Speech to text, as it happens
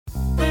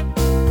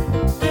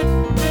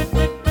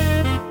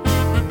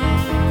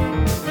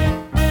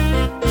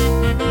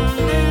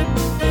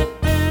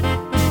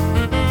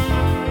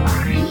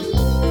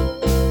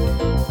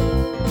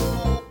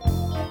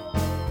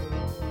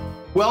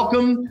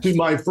welcome to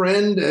my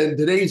friend and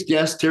today's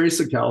guest, Terry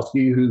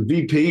Sukalski, who's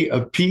VP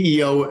of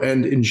PEO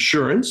and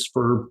Insurance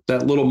for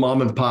that little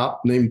mom and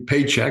pop named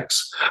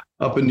Paychex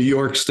up in New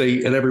York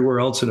State and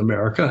everywhere else in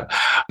America.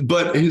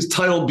 But his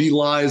title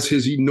belies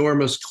his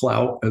enormous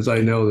clout, as I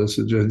know this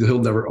is he'll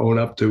never own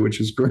up to,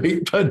 which is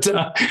great. But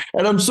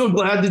and I'm so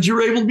glad that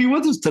you're able to be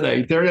with us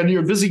today, Terry. And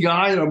you're a busy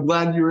guy, and I'm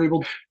glad you're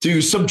able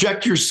to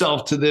subject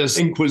yourself to this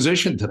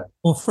inquisition today.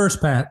 Well, first,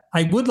 Pat,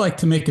 I would like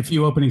to make a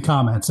few opening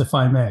comments, if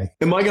I may.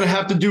 Am I going to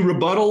have to do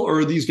rebuttal, or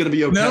are these going to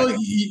be okay? No,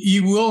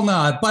 you will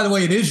not. By the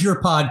way, it is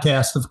your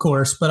podcast, of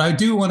course, but I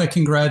do want to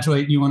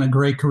congratulate you on a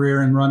great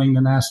career in running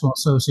the National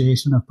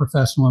Association of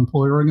Professional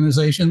Employer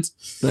Organizations.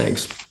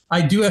 Thanks.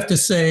 I do have to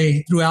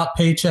say, throughout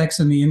Paychex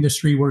and the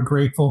industry, we're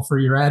grateful for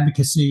your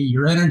advocacy,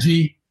 your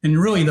energy, and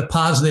really the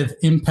positive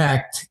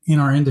impact in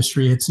our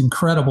industry. It's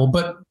incredible.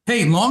 But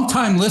hey,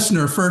 longtime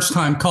listener, first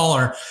time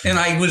caller. And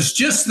I was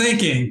just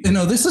thinking,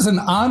 this is an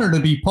honor to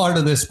be part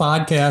of this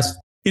podcast.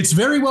 It's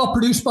very well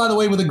produced, by the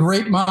way, with a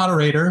great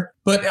moderator.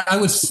 But I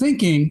was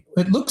thinking,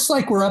 it looks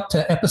like we're up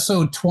to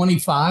episode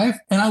 25.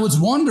 And I was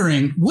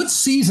wondering, what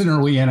season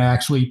are we in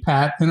actually,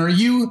 Pat? And are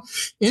you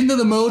into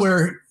the mode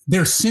where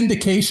there's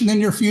syndication in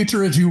your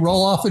future as you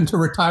roll off into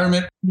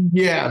retirement?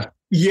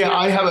 Yeah,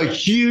 I have a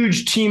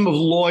huge team of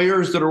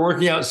lawyers that are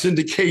working out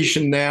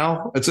syndication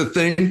now. It's a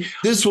thing.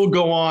 This will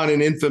go on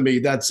in infamy.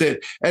 That's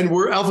it. And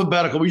we're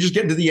alphabetical. We just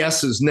get into the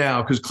S's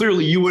now, because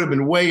clearly you would have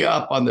been way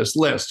up on this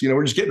list.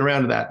 We're just getting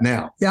around to that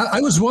now. Yeah,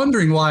 I was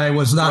wondering why I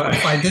was not, right.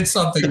 If I did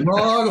something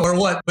wrong or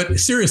what. But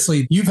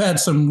seriously, you've had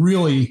some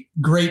really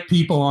great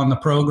people on the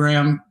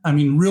program. I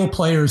mean, real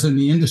players in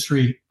the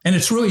industry. And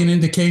it's really an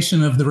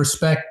indication of the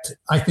respect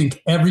I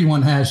think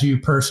everyone has you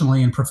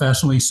personally and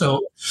professionally.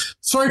 So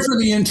sorry for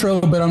the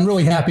intro, but I'm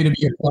really happy to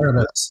be a part of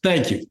this.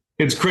 Thank you.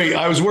 It's great.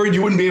 I was worried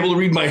you wouldn't be able to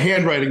read my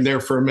handwriting there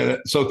for a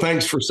minute. So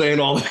thanks for saying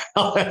all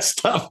that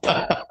stuff.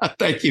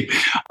 Thank you.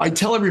 I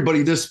tell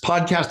everybody this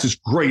podcast is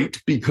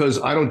great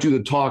because I don't do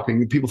the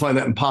talking. People find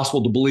that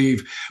impossible to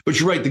believe. But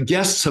you're right. The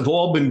guests have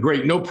all been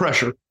great. No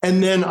pressure.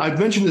 And then I've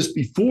mentioned this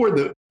before,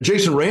 that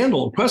Jason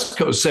Randall of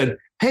Questco said,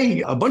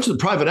 hey, a bunch of the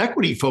private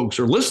equity folks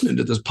are listening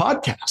to this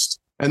podcast,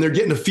 and they're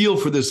getting a feel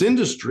for this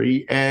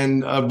industry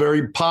and a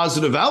very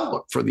positive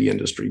outlook for the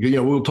industry.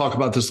 We'll talk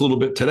about this a little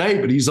bit today,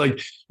 but he's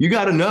like, you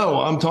got to know,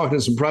 I'm talking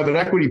to some private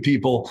equity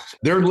people.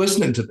 They're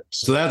listening to this.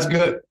 So that's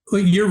good.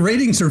 Well, your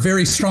ratings are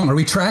very strong. Are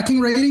we tracking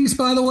ratings,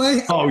 by the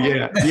way? Oh,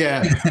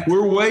 yeah.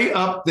 We're way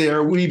up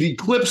there. We've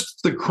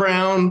eclipsed The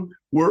Crown.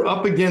 We're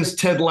up against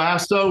Ted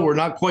Lasso. We're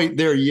not quite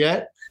there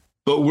yet,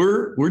 but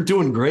we're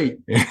doing great.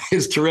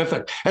 It's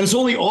terrific. And it's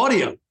only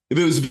audio. If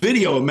it was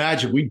video,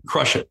 imagine we'd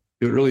crush it.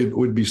 It really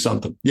would be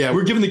something. Yeah,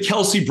 we're giving the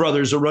Kelsey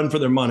brothers a run for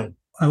their money.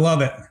 I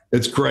love it.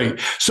 It's great.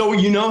 So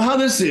you know how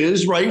this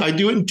is, right? I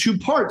do it in two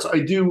parts. I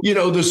do,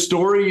 the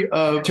story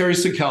of Terry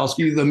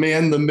Sukalski, the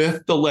man, the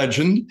myth, the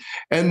legend,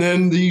 and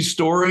then the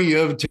story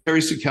of Terry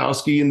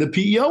Sukalski in the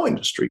PEO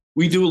industry.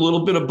 We do a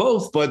little bit of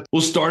both, but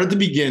we'll start at the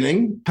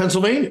beginning.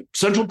 Pennsylvania,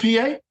 Central PA,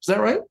 is that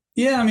right?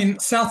 Yeah, I mean,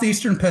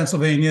 southeastern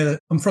Pennsylvania.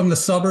 I'm from the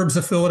suburbs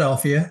of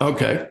Philadelphia.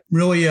 Okay.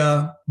 Really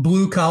a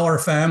blue-collar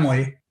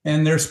family.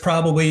 And there's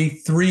probably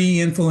three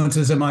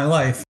influences in my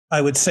life.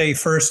 I would say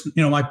first,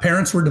 my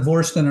parents were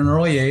divorced at an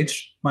early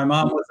age. My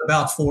mom was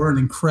about 4 and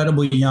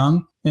incredibly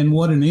young. And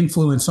what an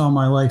influence on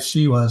my life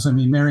she was. I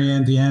mean, Mary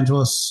Ann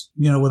DeAngelis,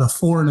 with a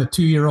 4 and a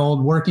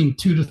 2-year-old working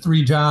 2 to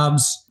 3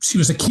 jobs. She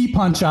was a key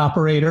punch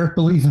operator,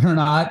 believe it or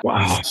not.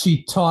 Wow.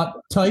 She taught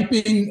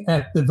typing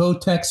at the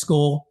Votech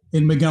School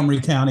in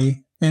Montgomery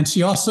County. And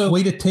she also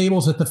waited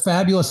tables at the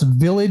fabulous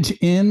Village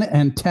Inn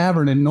and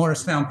Tavern in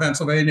Norristown,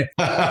 Pennsylvania.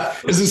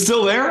 Is it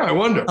still there? I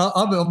wonder.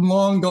 I'm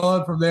long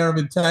gone from there. I'm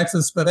in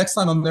Texas, but next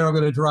time I'm there, I'm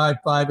going to drive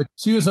by. But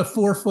she was a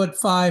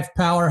 4'5"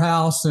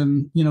 powerhouse.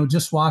 And,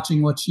 just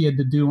watching what she had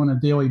to do on a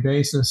daily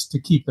basis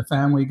to keep the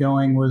family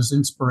going was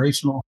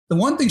inspirational. The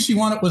one thing she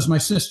wanted was my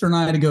sister and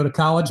I to go to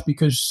college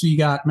because she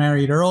got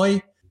married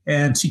early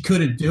and she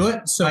couldn't do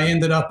it. So I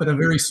ended up at a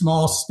very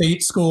small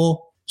state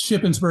school,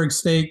 Shippensburg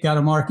State, got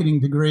a marketing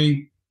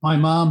degree. My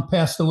mom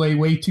passed away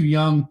way too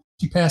young.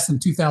 She passed in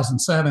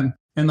 2007,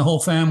 and the whole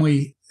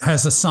family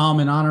has a psalm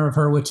in honor of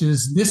her, which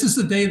is, "This is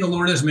the day the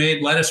Lord has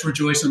made. Let us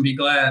rejoice and be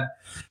glad."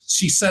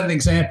 She set an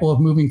example of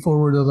moving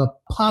forward with a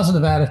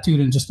positive attitude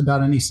in just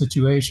about any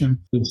situation.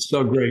 It's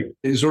so great.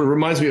 It sort of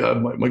reminds me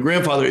of my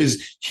grandfather.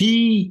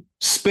 He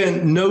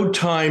spent no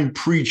time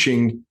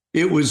preaching.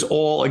 It was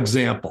all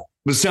example.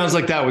 But it sounds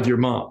like that with your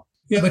mom.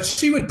 Yeah, but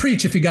she would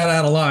preach if you got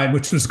out of line,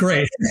 which was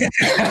great.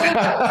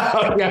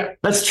 Yeah,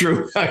 that's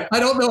true. I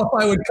don't know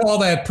if I would call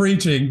that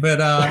preaching, but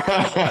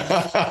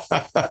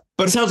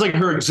but it sounds like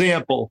her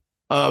example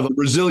of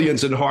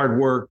resilience and hard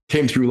work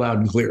came through loud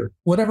and clear.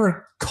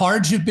 Whatever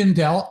cards you've been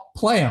dealt,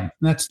 play them.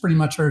 And that's pretty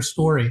much her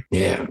story.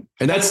 Yeah,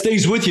 and that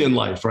stays with you in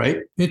life, right?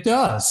 It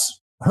does.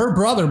 Her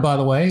brother, by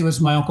the way,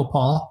 was my Uncle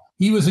Paul.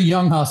 He was a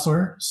young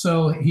hustler,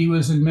 so he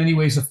was in many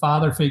ways a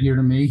father figure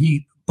to me.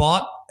 He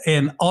bought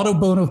an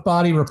automotive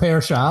body repair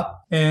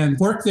shop and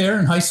worked there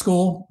in high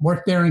school,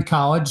 worked there in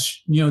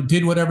college,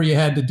 did whatever you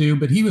had to do.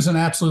 But he was an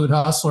absolute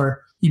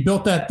hustler. He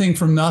built that thing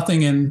from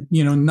nothing, and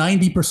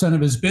 90% of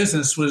his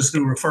business was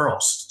through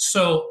referrals.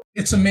 So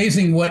it's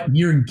amazing what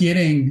you're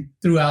getting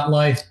throughout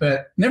life,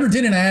 but never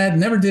did an ad,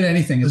 never did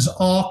anything. It was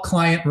all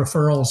client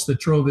referrals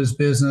that drove his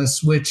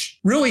business, which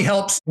really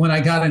helps when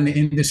I got into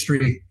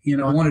industry. I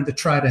wanted to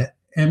try to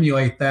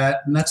emulate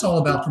that, and that's all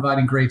about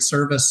providing great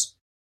service.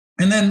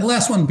 And then the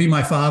last one would be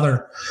my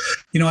father.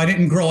 I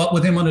didn't grow up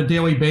with him on a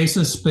daily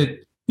basis, but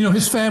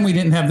his family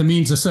didn't have the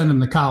means to send him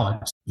to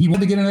college. He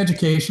wanted to get an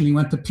education. He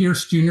went to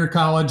Pierce Junior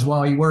College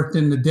while he worked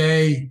in the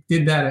day,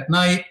 did that at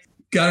night,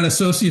 got an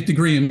associate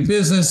degree in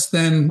business,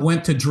 then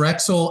went to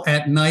Drexel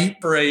at night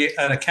for an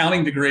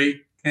accounting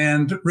degree,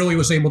 and really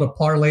was able to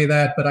parlay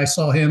that. But I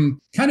saw him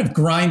kind of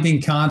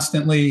grinding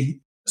constantly.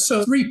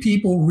 So 3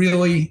 people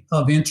really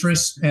of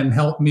interest and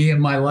helped me in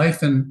my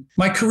life. And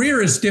my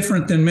career is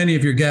different than many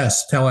of your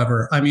guests,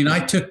 however. I mean, I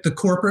took the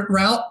corporate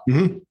route.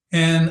 Mm-hmm.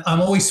 And I'm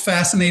always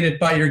fascinated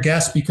by your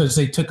guests because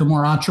they took a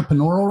more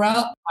entrepreneurial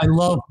route. I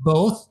love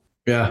both.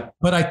 Yeah.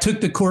 But I took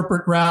the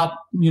corporate route,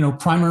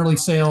 primarily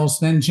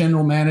sales, then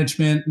general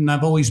management. And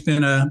I've always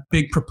been a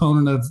big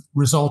proponent of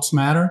results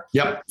matter.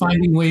 Yep.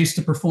 Finding ways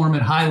to perform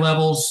at high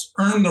levels,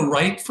 earn the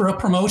right for a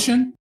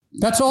promotion.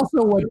 That's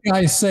also what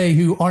guys say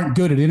who aren't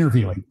good at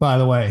interviewing, by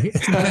the way.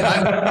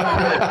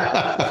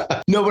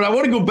 No, but I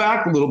want to go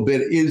back a little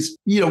bit is,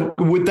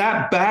 with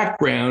that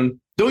background,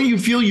 don't you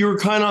feel you were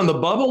kind of on the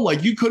bubble?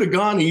 Like you could have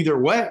gone either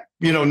way,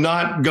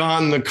 not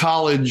gone the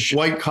college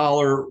white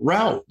collar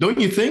route. Don't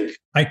you think?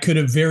 I could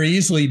have very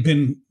easily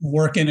been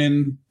working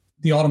in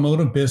the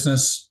automotive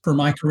business for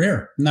my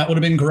career, and that would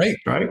have been great.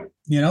 Right.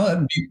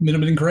 It would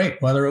have been great,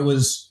 whether it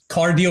was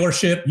car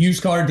dealership,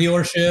 used car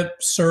dealership,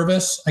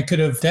 service. I could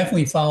have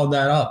definitely followed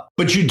that up.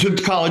 But you took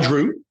the college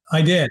route.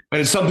 I did. And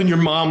it's something your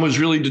mom was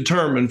really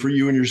determined for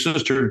you and your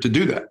sister to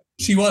do that.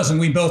 She was, and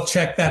we both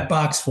checked that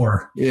box for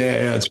her.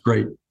 Yeah, that's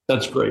great.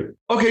 That's great.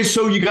 Okay,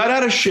 so you got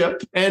out of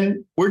ship,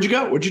 and where'd you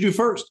go? What'd you do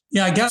first?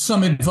 Yeah, I got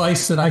some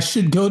advice that I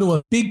should go to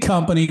a big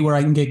company where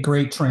I can get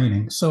great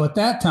training. So at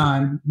that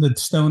time, the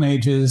Stone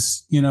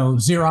Ages,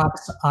 Xerox,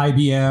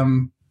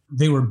 IBM,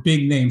 they were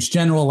big names,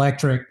 General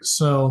Electric.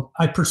 So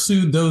I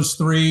pursued those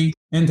 3,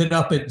 ended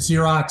up at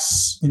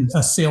Xerox in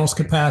a sales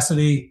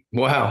capacity.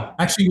 Wow.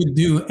 Actually would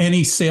do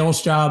any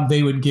sales job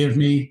they would give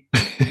me.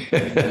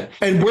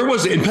 And where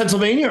was it? In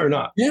Pennsylvania or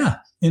not? Yeah,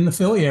 in the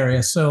Philly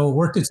area. So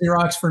worked at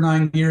Xerox for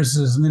 9 years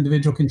as an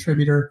individual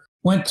contributor.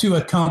 Went to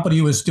a company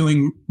who was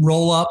doing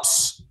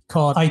roll-ups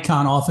called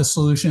Icon Office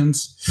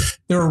Solutions.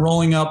 They were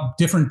rolling up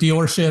different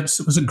dealerships.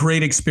 It was a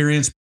great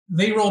experience.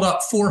 They rolled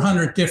up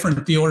 400 different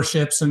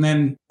dealerships and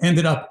then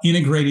ended up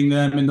integrating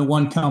them into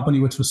one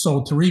company, which was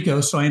sold to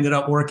Ricoh. So I ended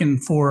up working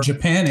for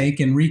Japanake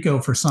and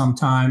Ricoh for some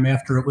time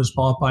after it was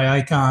bought by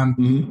Icon.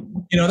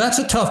 Mm-hmm. That's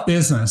a tough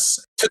business.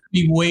 It took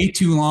me way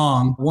too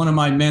long. One of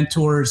my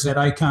mentors at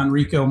Icon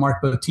Ricoh,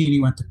 Mark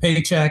Bottini, went to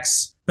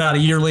Paychex. About a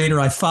year later,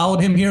 I followed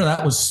him here.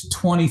 That was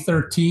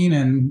 2013,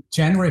 and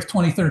January of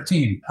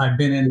 2013, I've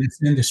been in this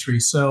industry.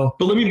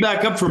 But let me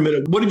back up for a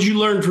minute. What did you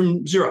learn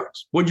from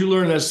Xerox? What did you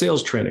learn as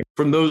sales training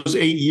from those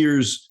 8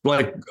 years,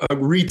 like a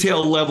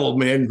retail level,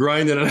 man,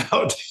 grinding it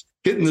out,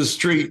 hitting the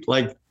street?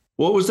 Like,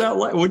 what was that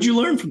like? What did you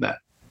learn from that?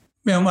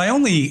 My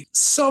only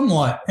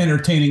somewhat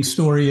entertaining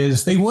story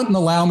is they wouldn't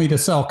allow me to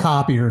sell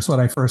copiers when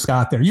I first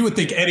got there. You would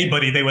think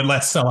anybody they would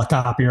let sell a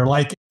copier.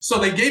 So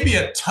they gave me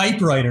a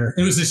typewriter.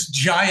 It was this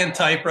giant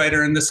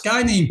typewriter. And this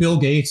guy named Bill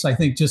Gates, I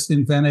think, just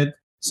invented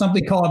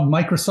something called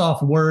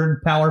Microsoft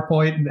Word,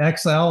 PowerPoint, and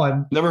Excel.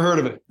 I've never heard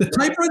of it. The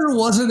typewriter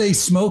wasn't a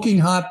smoking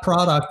hot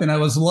product, and I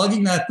was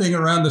lugging that thing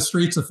around the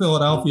streets of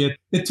Philadelphia.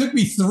 It took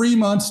me 3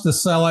 months to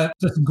sell it,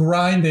 just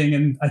grinding,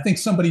 and I think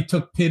somebody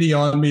took pity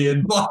on me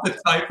and bought the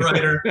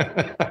typewriter.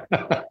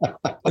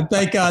 And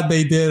thank God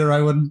they did, or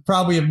I would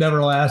probably have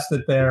never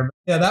lasted there.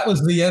 Yeah, that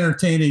was the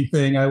entertaining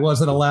thing. I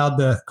wasn't allowed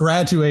to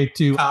graduate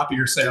to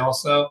copier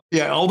sales. So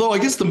yeah, although I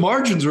guess the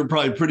margins were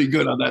probably pretty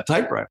good on that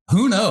typewriter.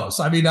 Who knows?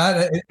 I mean,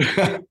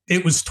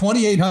 it was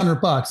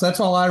 $2,800. That's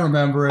all I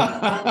remember.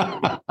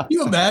 Can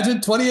you imagine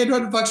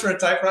 $2,800 for a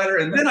typewriter?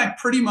 And then I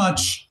pretty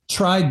much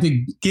tried to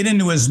get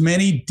into as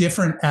many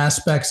different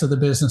aspects of the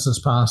business as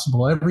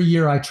possible. Every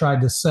year I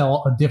tried to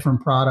sell a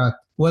different product,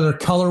 whether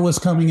color was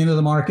coming into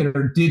the market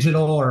or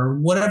digital or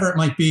whatever it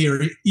might be,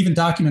 or even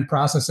document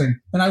processing.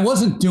 And I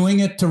wasn't doing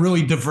it to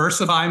really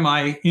diversify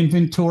my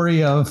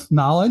inventory of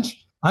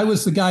knowledge. I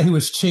was the guy who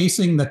was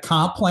chasing the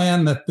comp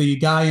plan that the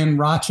guy in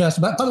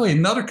Rochester, by the way,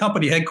 another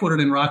company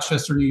headquartered in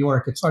Rochester, New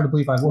York. It's hard to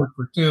believe I've worked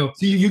for two.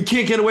 So you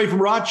can't get away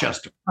from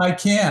Rochester. I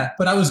can't,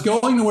 but I was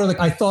going to where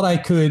I thought I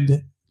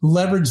could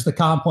leverage the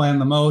comp plan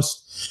the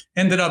most.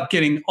 Ended up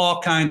getting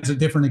all kinds of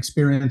different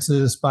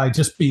experiences by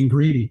just being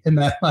greedy in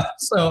that.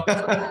 So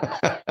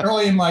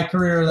early in my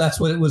career, that's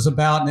what it was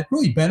about. And it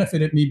really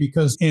benefited me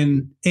because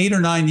in 8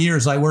 or 9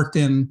 years, I worked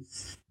in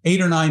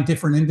 8 or 9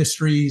 different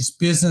industries,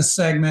 business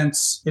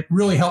segments. It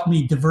really helped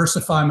me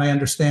diversify my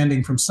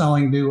understanding from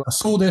selling to a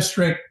school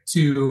district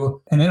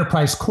to an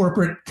enterprise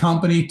corporate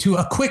company to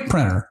a quick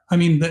printer. I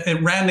mean,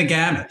 it ran the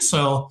gamut.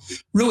 So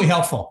really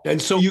helpful.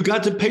 And so you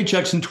got to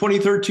Paychex in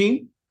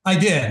 2013? I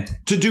did.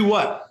 To do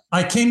what?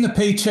 I came to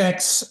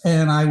Paychex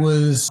and I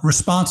was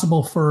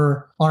responsible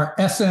for our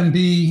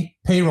SMB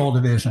payroll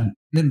division.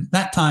 And at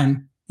that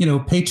time,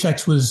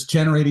 Paychex was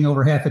generating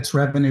over half its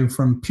revenue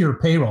from pure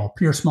payroll,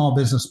 pure small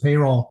business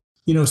payroll.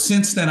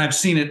 Since then, I've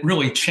seen it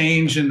really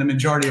change in the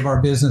majority of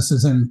our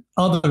businesses and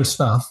other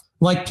stuff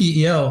like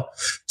PEO.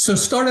 So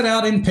started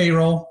out in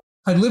payroll.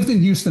 I lived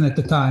in Houston at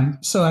the time,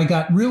 so I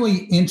got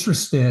really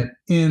interested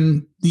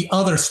in the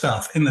other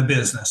stuff in the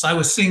business. I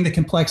was seeing the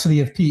complexity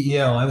of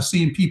PEO. I was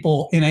seeing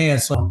people in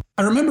ASO.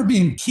 I remember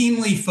being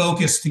keenly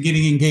focused to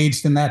getting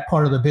engaged in that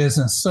part of the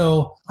business.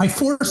 So I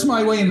forced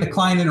my way into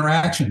client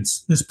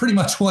interactions. That's pretty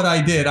much what I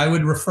did. I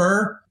would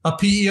refer a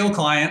PEO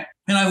client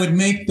and I would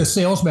make the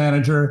sales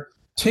manager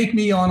take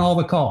me on all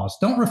the calls.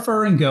 Don't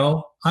refer and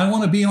go. I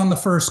want to be on the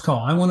first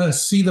call. I want to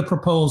see the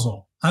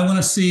proposal. I want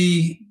to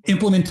see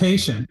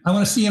implementation. I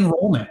want to see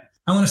enrollment.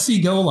 I want to see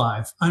go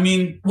live. I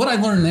mean, what I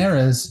learned there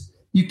is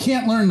you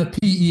can't learn the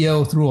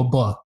PEO through a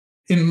book.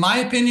 In my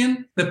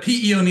opinion, the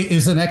PEO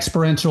is an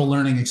experiential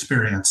learning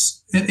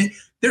experience.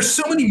 There's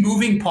so many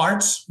moving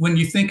parts when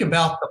you think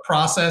about the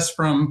process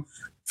from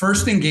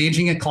first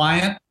engaging a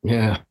client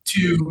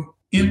to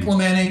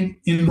implementing,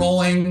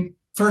 enrolling,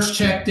 first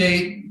check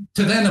date,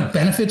 to then a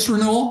benefits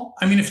renewal.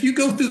 I mean, if you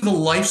go through the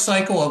life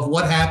cycle of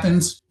what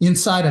happens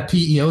inside a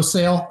PEO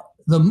sale,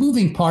 the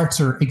moving parts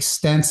are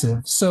extensive.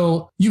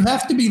 So you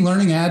have to be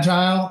learning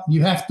agile.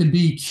 You have to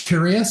be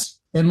curious.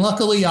 And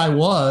luckily I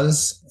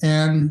was.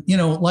 And,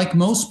 like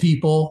most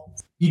people,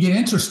 you get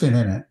interested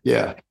in it.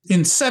 Yeah.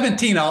 In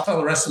 17, I'll tell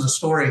the rest of the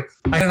story.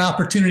 I had an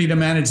opportunity to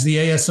manage the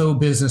ASO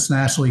business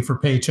nationally for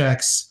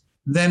Paychex,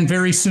 then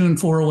very soon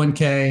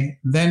 401k,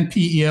 then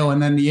PEO,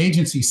 and then the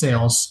agency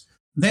sales.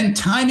 Then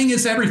timing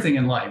is everything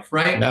in life,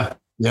 right?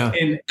 Yeah.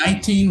 In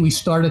 19, we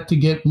started to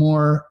get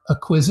more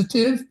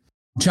acquisitive.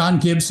 John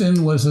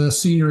Gibson was a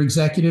senior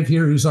executive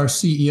here who's our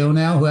CEO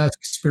now, who has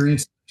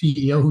experience in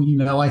PEO, who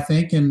I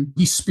think, and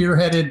he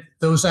spearheaded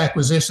those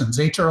acquisitions,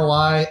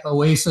 HROI,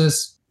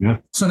 Oasis. Yeah.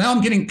 So now I'm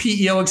getting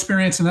PEO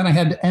experience, and then I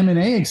had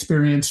M&A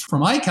experience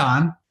from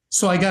Icon.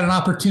 So I got an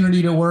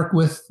opportunity to work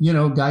with,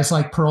 guys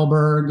like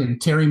Perlberg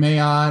and Terry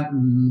Mayotte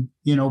and,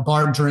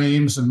 Barb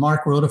Drames and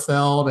Mark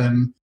Rodefeld.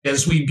 And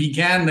as we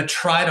began to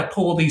try to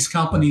pull these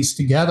companies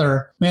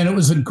together, man, it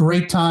was a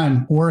great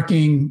time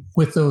working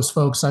with those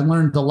folks. I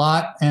learned a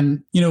lot.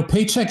 And,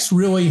 Paychex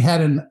really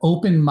had an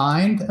open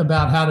mind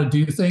about how to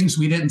do things.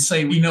 We didn't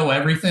say we know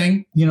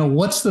everything.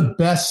 What's the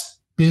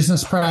best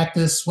business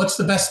practice? What's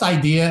the best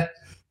idea?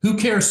 Who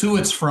cares who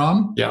it's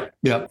from?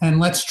 Yeah. And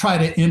let's try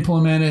to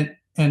implement it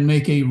and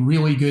make a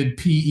really good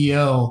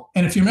PEO.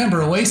 And if you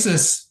remember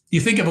Oasis,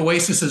 you think of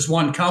Oasis as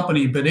one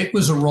company, but it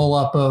was a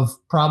roll-up of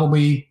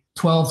probably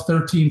 12,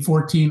 13,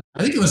 14.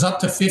 I think it was up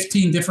to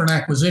 15 different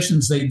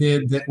acquisitions they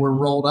did that were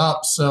rolled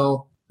up.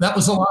 So that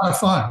was a lot of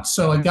fun.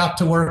 So I got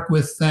to work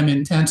with them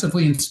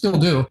intensively and still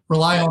do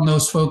rely on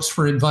those folks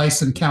for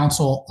advice and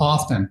counsel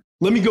often.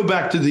 Let me go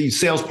back to the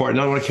sales part,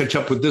 and I want to catch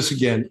up with this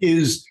again.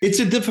 It's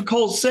a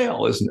difficult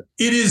sale, isn't it?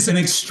 It is an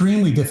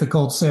extremely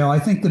difficult sale. I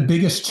think the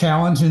biggest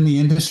challenge in the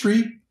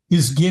industry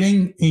is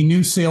getting a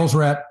new sales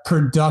rep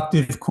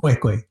productive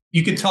quickly.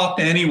 You can talk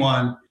to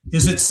anyone.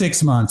 Is it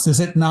 6 months?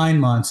 Is it 9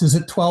 months? Is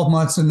it 12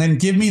 months? And then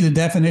give me the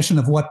definition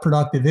of what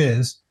productive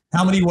is.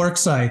 How many work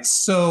sites?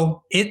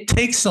 So it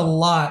takes a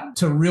lot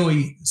to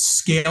really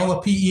scale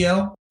a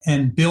PEO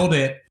and build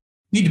it.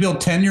 You need to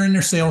build tenure in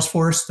your sales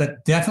force.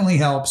 That definitely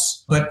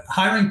helps. But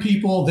hiring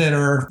people that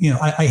are,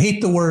 I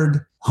hate the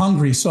word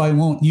hungry, so I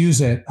won't use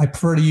it. I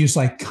prefer to use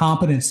like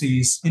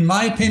competencies. In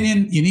my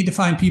opinion, you need to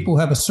find people who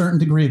have a certain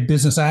degree of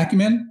business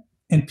acumen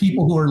and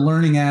people who are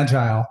learning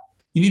agile.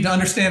 You need to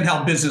understand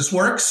how business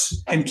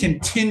works and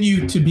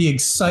continue to be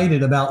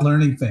excited about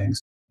learning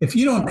things. If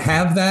you don't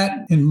have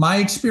that, in my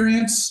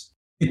experience,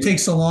 it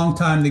takes a long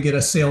time to get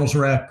a sales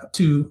rep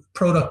to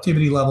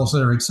productivity levels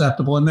that are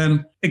acceptable. And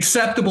then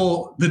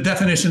acceptable, the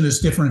definition is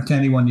different to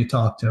anyone you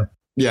talk to.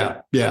 Yeah.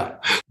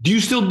 Do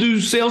you still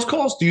do sales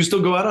calls? Do you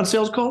still go out on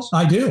sales calls?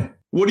 I do.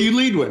 What do you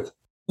lead with?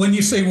 When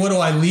you say, what do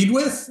I lead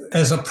with?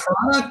 As a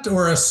product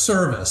or a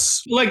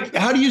service? Like,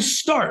 how do you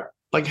start?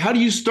 Like, how do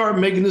you start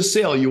making the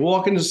sale? You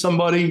walk into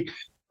somebody,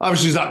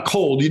 obviously it's not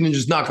cold. You didn't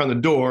just knock on the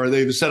door.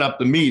 They've set up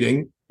the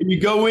meeting. And you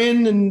go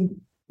in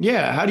and,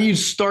 how do you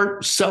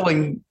start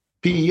selling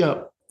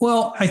PEO?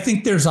 Well, I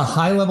think there's a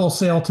high-level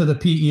sale to the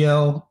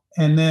PEO.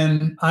 And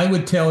then I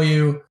would tell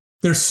you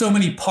there's so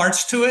many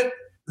parts to it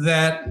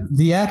that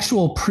the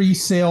actual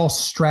pre-sale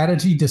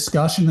strategy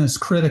discussion is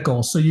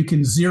critical. So you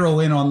can zero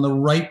in on the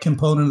right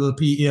component of the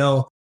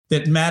PEO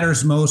that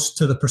matters most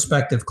to the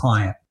prospective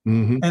client.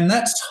 Mm-hmm. And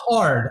that's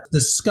hard.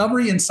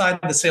 Discovery inside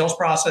the sales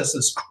process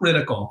is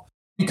critical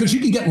because you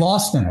can get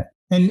lost in it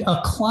and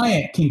a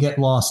client can get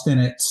lost in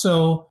it.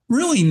 So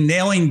really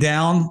nailing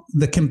down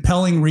the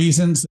compelling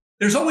reasons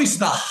there's always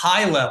the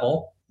high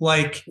level,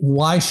 like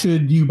why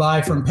should you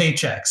buy from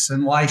Paychex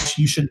and why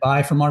you should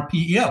buy from our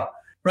PEO,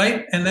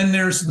 right? And then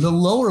there's the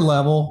lower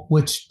level,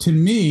 which to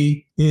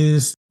me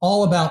is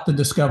all about the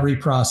discovery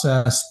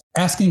process,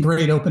 asking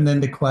great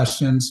open-ended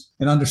questions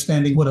and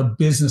understanding what a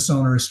business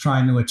owner is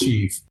trying to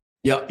achieve.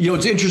 Yeah.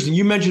 It's interesting.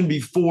 You mentioned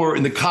before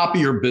in the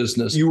copier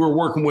business, you were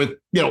working with,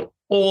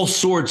 all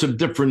sorts of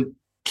different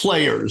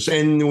players.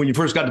 And when you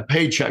first got to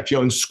Paychex,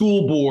 in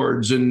school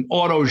boards and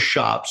auto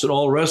shops and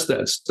all the rest of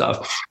that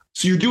stuff.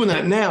 So you're doing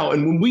that now.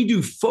 And when we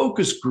do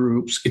focus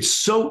groups, it's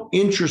so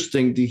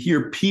interesting to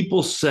hear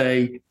people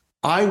say,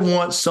 I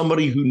want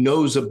somebody who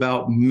knows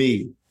about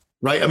me.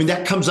 Right. I mean,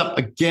 that comes up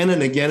again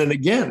and again and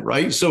again.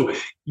 Right. So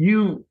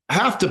you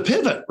have to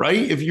pivot, right?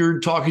 If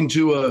you're talking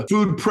to a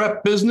food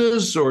prep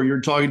business or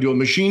you're talking to a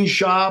machine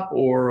shop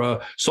or a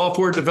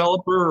software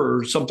developer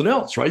or something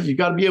else, right? You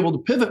got to be able to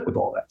pivot with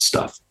all that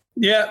stuff.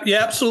 Yeah, you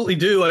absolutely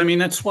do. I mean,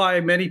 that's why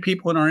many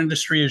people in our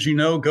industry, as you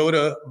know, go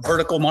to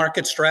vertical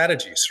market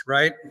strategies,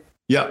 right?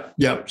 Yeah.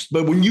 Yeah.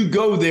 But when you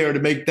go there to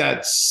make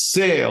that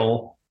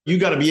sale, you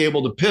got to be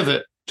able to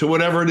pivot to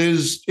whatever it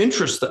is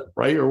interest them,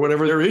 right? Or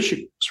whatever their issue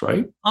is,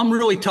 right? I'm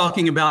really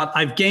talking about,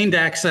 I've gained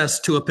access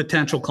to a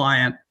potential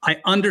client. I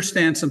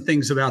understand some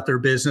things about their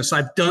business.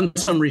 I've done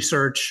some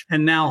research,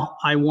 and now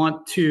I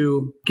want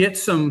to get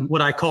some,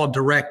 what I call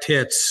direct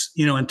hits,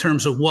 in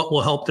terms of what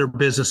will help their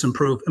business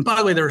improve. And by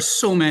the way, there are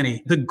so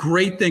many. The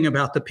great thing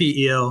about the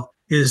PEO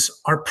is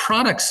our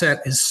product set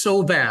is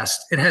so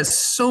vast. It has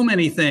so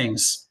many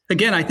things.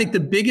 Again, I think the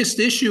biggest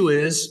issue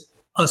is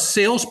a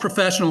sales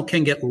professional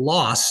can get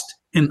lost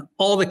in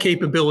all the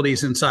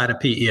capabilities inside a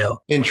PEO.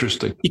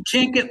 Interesting. You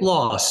can't get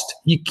lost.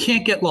 You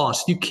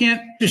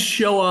can't just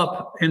show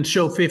up and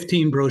show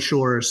 15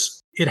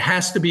 brochures. It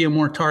has to be a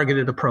more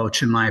targeted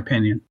approach, in my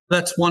opinion.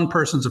 That's one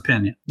person's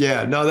opinion.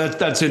 Yeah, no,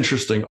 that's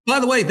interesting. By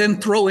the way, then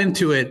throw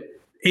into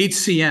it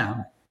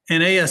HCM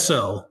and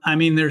ASO. I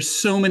mean, there's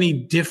so many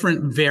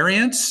different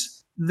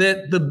variants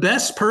that the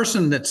best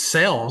person that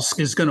sells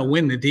is going to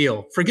win the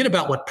deal. Forget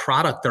about what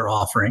product they're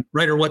offering,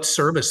 right? Or what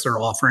service they're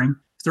offering.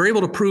 If they're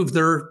able to prove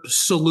their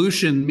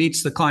solution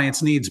meets the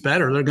client's needs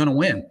better, they're going to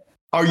win.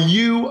 Are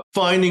you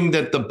finding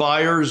that the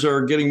buyers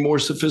are getting more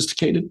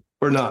sophisticated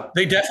or not?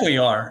 They definitely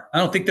are. I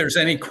don't think there's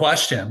any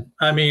question.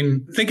 I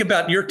mean, think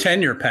about your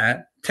tenure,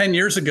 Pat. 10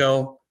 years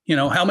ago,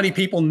 how many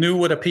people knew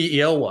what a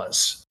PEO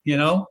was,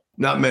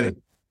 Not many.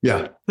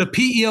 Yeah. The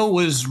PEO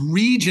was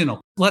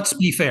regional. Let's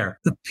be fair.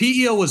 The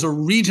PEO was a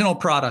regional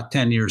product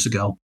 10 years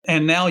ago.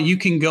 And now you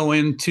can go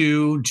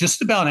into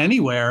just about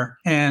anywhere.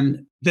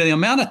 And the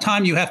amount of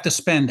time you have to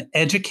spend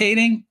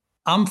educating,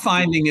 I'm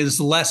finding is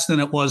less than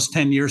it was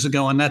 10 years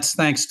ago. And that's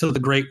thanks to the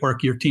great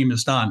work your team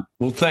has done.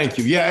 Well, thank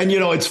you. Yeah. And,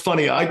 it's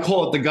funny. I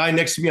call it the guy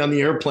next to me on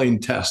the airplane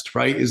test,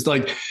 right? It's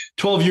like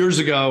 12 years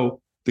ago,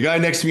 the guy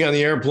next to me on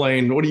the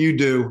airplane, what do you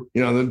do?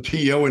 The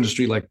PEO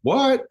industry, like,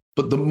 what?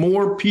 But the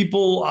more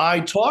people I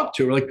talk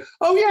to are like,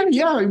 oh,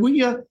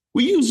 yeah,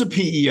 we use a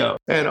PEO.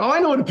 And I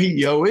know what a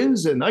PEO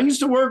is. And I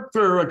used to work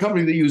for a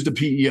company that used a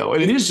PEO.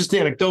 And it is just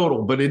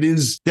anecdotal, but it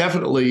is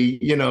definitely,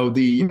 the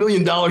 $1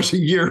 million a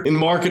year in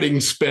marketing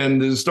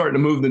spend is starting to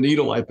move the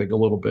needle, I think, a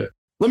little bit.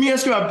 Let me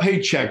ask you about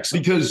Paychex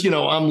because,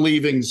 I'm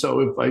leaving. So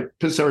if I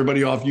piss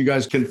everybody off, you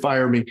guys can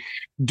fire me.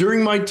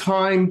 During my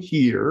time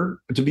here,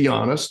 to be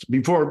honest,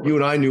 before you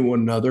and I knew one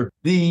another,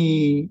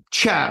 the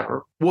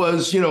chatter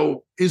was,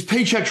 is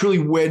Paychex really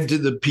wed to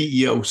the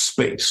PEO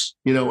space?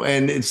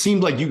 And it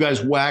seemed like you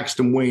guys waxed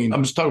and waned.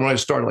 I'm just talking when I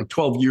started like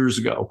 12 years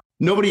ago.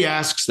 Nobody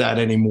asks that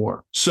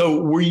anymore. So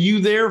were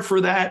you there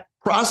for that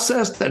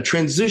process, that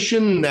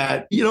transition,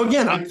 that,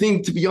 again, I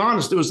think, to be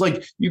honest, it was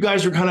like you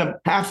guys were kind of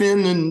half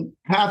in and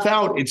half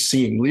out, it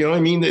seemed. You know what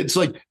I mean? It's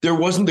like there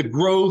wasn't the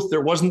growth,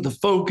 there wasn't the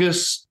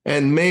focus.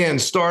 And man,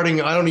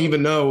 starting, I don't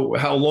even know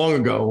how long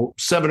ago,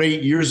 7 or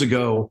 8 years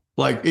ago,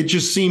 like it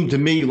just seemed to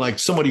me like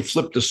somebody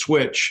flipped a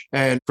switch.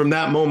 And from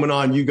that moment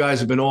on, you guys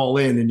have been all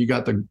in and you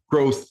got the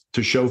growth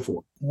to show for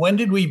it. When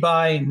did we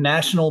buy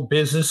National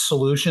Business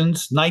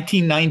Solutions?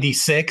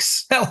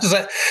 1996. That was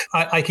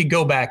I could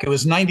go back. It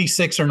was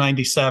 96 or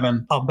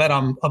 97. I'll bet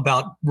I'm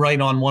about right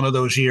on one of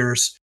those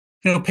years.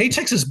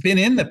 Paychex has been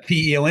in the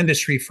PEO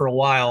industry for a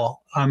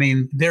while. I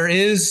mean, there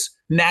is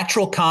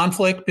natural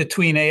conflict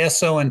between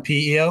ASO and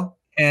PEO.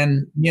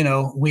 And,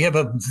 we have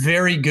a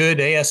very good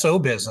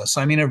ASO business.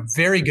 I mean, a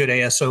very good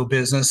ASO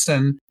business.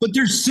 But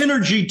there's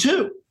synergy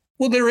too.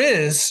 Well, there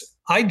is.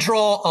 I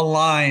draw a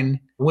line,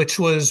 which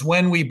was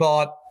when we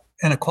bought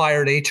and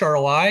acquired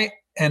HROI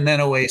and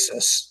then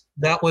Oasis.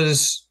 That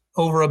was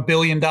over $1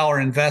 billion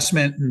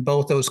investment in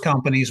both those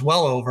companies,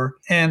 well over.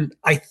 And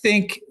I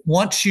think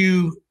once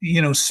you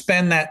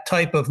spend that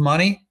type of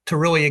money to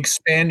really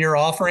expand your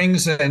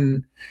offerings,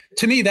 and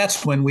to me,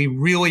 that's when we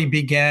really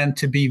began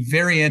to be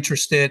very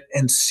interested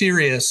and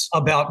serious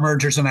about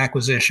mergers and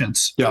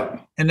acquisitions. Yeah.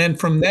 And then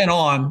from then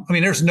on, I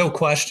mean, there's no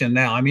question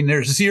now. I mean,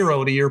 there's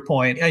zero to your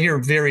point. I hear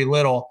very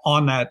little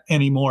on that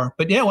anymore.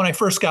 But yeah, when I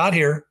first got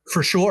here,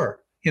 for sure,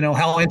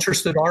 how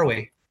interested are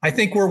we? I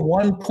think we're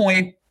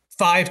 1.5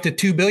 $5 to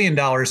 $2 billion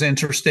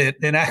interested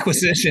in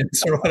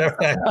acquisitions or whatever.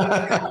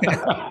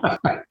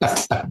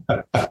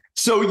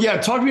 So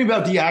talk to me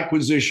about the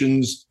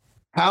acquisitions.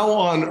 How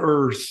on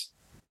earth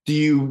do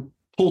you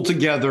pull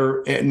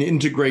together and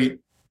integrate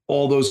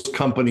all those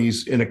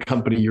companies in a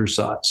company your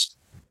size?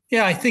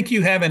 Yeah, I think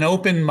you have an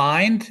open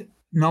mind,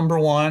 number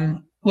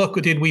one.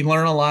 Look, did we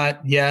learn a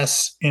lot?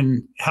 Yes.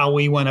 In how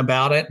we went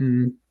about it.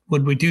 And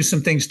would we do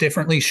some things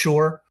differently?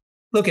 Sure.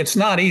 Look, it's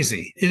not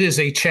easy. It is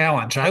a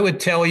challenge. I would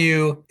tell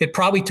you it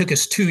probably took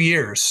us 2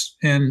 years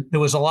and there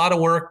was a lot of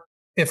work.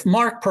 If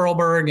Mark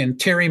Perlberg and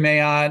Terry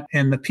Mayotte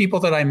and the people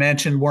that I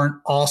mentioned weren't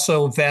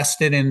also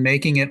vested in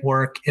making it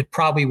work, it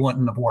probably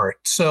wouldn't have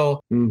worked.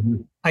 So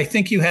I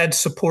think you had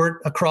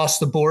support across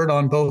the board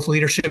on both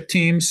leadership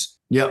teams.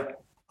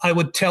 Yep. I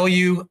would tell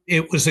you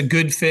it was a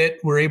good fit.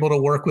 We're able to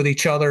work with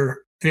each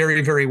other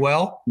very, very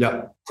well.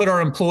 Yeah. Put our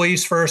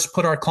employees first,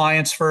 put our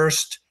clients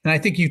first. And I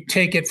think you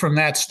take it from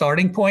that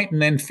starting point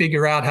and then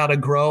figure out how to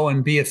grow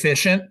and be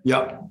efficient.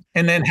 Yeah.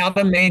 And then how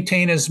to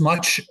maintain as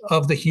much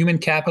of the human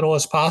capital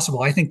as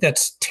possible. I think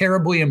that's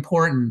terribly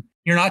important.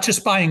 You're not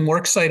just buying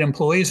worksite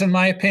employees, in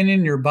my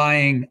opinion. You're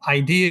buying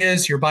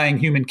ideas, you're buying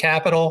human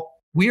capital.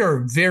 We are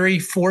very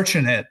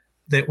fortunate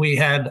that we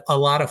had a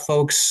lot of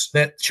folks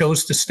that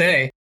chose to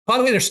stay. By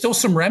the way, there's still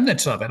some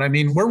remnants of it. I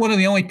mean, we're one of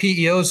the only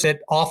PEOs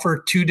that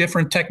offer 2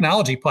 different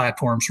technology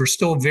platforms. We're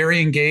still very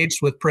engaged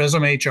with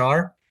Prism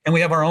HR, and we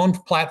have our own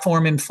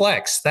platform in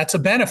Flex. That's a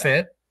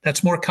benefit.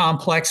 That's more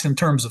complex in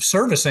terms of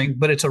servicing,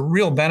 but it's a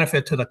real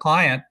benefit to the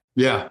client.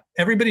 Yeah.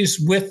 Everybody's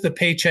with the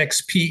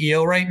Paychex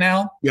PEO right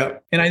now. Yeah.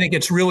 And I think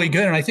it's really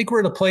good. And I think we're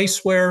at a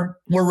place where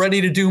we're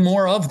ready to do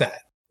more of that.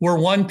 We're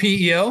one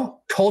PEO.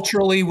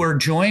 Culturally, we're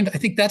joined. I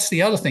think that's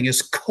the other thing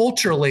is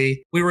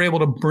culturally, we were able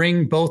to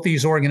bring both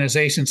these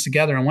organizations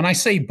together. And when I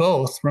say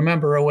both,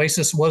 remember,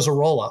 Oasis was a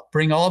roll-up.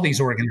 Bring all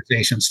these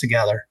organizations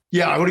together.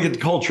 Yeah, I want to get to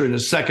culture in a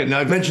second. Now,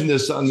 I've mentioned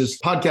this on this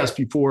podcast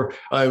before.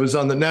 I was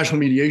on the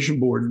National Mediation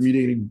Board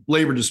mediating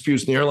labor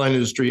disputes in the airline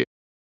industry.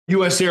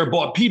 US Air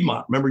bought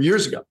Piedmont, remember,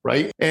 years ago,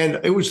 right?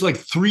 And it was like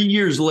 3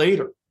 years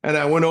later. And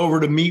I went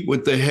over to meet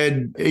with the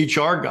head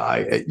HR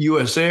guy at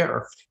US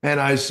Air. And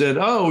I said,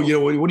 oh,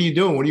 what are you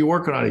doing? What are you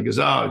working on? He goes,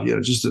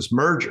 just this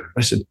merger.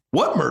 I said,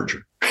 what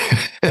merger?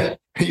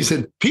 He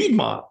said,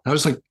 Piedmont. I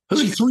was like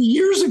 3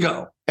 years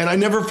ago. And I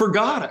never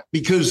forgot it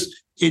because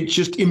it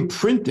just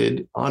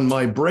imprinted on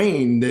my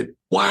brain that,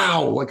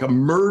 wow, like a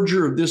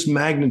merger of this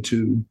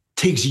magnitude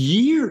takes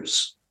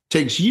years.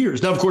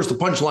 Now, of course, the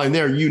punchline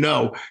there,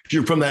 if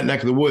you're from that neck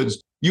of the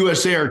woods,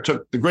 US Air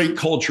took the great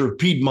culture of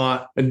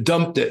Piedmont and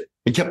dumped it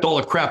and kept all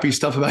the crappy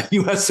stuff about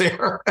US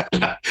Air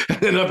and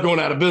ended up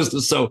going out of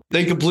business. So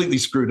they completely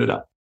screwed it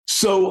up.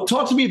 So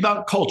talk to me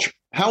about culture.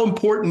 How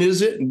important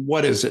is it and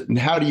what is it? And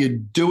how do you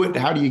do it?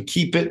 How do you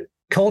keep it?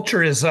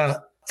 Culture is,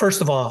 first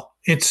of all,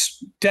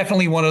 it's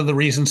definitely one of the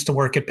reasons to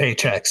work at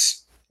Paychex.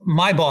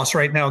 My boss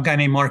right now, a guy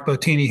named Mark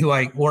Bottini, who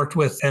I worked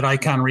with at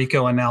Icon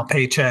Rico and now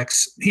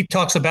Paychex, he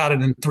talks about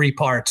it in 3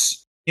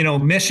 parts.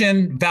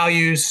 Mission,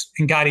 values,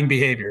 and guiding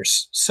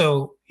behaviors.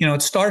 So,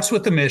 it starts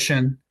with the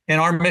mission. And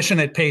our mission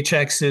at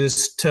Paychex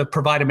is to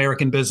provide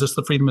American business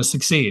the freedom to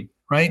succeed,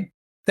 right?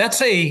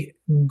 That's a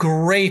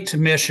great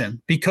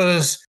mission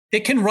because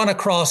it can run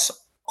across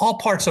all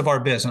parts of our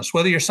business.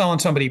 Whether you're selling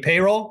somebody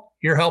payroll,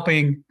 you're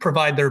helping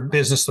provide their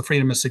business the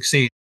freedom to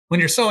succeed. When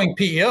you're selling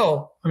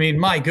PEO,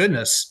 my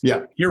goodness,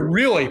 you're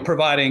really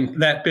providing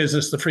that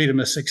business the freedom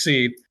to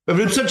succeed. But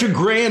it's such a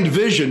grand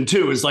vision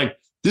too. It's like,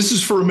 this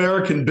is for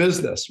American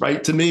business,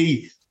 right? To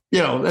me,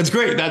 that's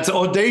great. That's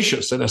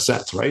audacious in a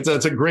sense, right?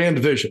 That's a grand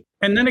vision.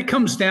 And then it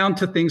comes down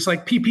to things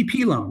like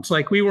PPP loans.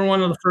 Like we were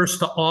one of the first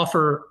to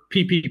offer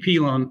PPP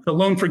loan, the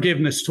loan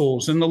forgiveness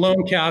tools and the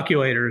loan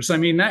calculators.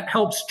 That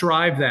helps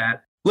drive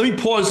that. Let me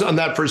pause on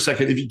that for a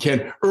second, if you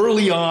can.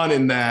 Early on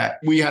in that,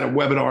 we had a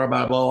webinar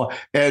about law,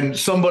 and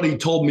somebody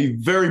told me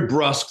very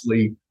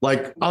brusquely,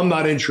 like, I'm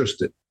not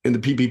interested in the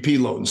PPP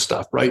loan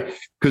stuff, right?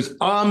 Because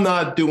I'm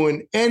not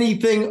doing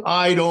anything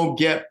I don't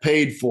get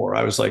paid for.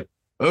 I was like,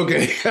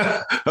 okay,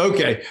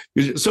 okay.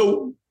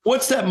 So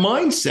what's that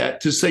mindset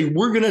to say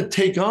we're going to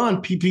take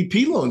on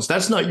PPP loans?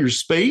 That's not your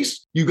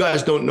space. You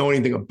guys don't know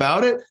anything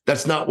about it.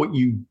 That's not what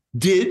you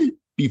did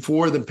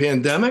before the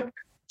pandemic.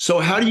 So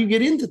how do you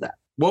get into that?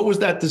 What was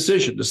that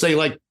decision to say,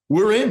 like,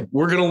 we're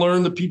going to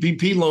learn the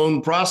PPP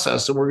loan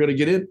process and we're going to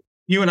get in?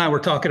 You and I were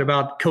talking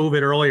about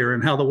COVID earlier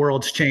and how the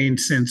world's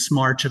changed since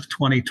March of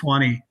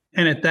 2020.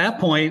 And at that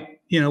point,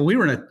 we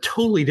were in a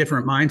totally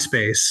different mind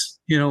space.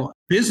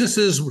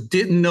 Businesses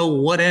didn't know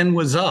what end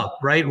was up,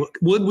 right?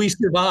 Would we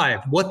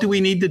survive? What do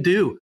we need to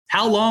do?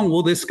 How long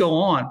will this go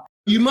on?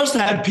 You must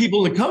have had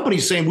people in the company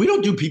saying, we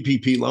don't do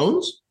PPP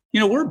loans.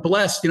 We're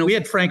blessed. We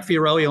had Frank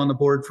Fiorelli on the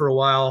board for a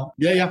while.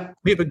 Yeah.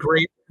 We have a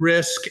great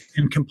risk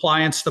and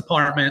compliance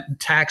department, and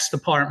tax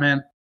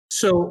department.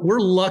 So we're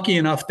lucky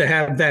enough to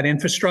have that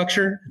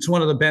infrastructure. It's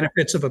one of the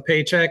benefits of a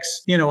Paychex.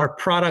 Our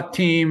product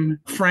team,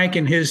 Frank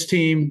and his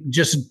team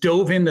just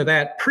dove into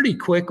that pretty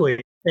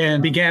quickly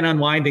and began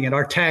unwinding it.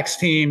 Our tax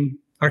team,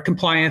 our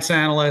compliance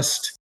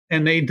analyst,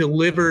 and they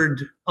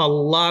delivered a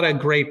lot of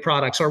great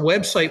products. Our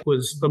website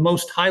was the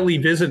most highly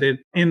visited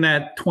in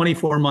that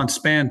 24-month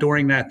span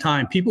during that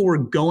time. People were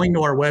going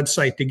to our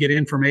website to get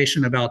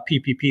information about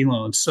PPP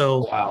loans.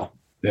 So wow.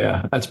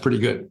 Yeah, that's pretty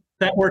good.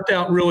 That worked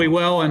out really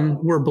well, and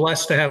we're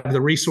blessed to have the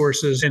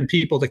resources and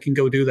people that can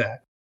go do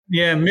that.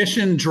 Yeah,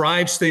 mission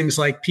drives things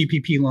like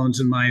PPP loans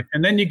and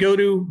then you go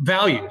to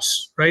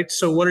values, right?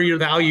 So what are your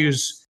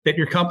values that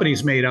your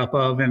company's made up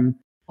of? And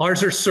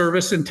ours are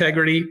service,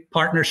 integrity,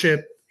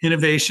 partnership,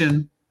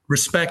 innovation,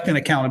 respect, and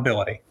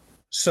accountability.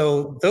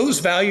 So those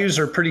values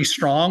are pretty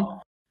strong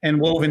and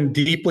woven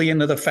deeply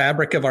into the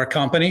fabric of our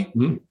company.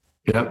 Mm-hmm.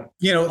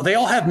 Yeah. They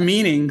all have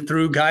meaning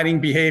through guiding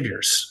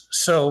behaviors.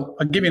 So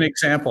I'll give you an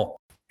example.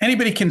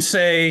 Anybody can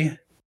say,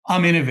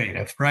 I'm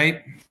innovative,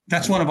 right?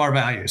 That's one of our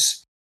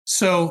values.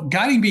 So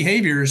guiding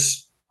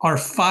behaviors are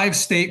 5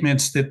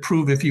 statements that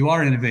prove if you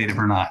are innovative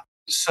or not.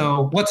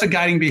 So what's a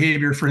guiding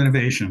behavior for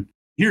innovation?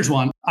 Here's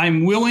one.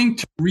 I'm willing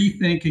to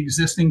rethink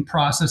existing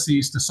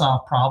processes to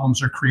solve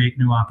problems or create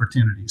new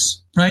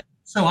opportunities, right?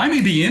 So I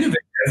may be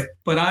innovative,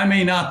 but I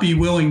may not be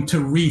willing to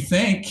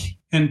rethink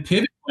and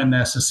pivot when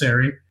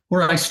necessary,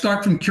 or I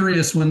start from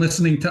curious when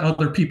listening to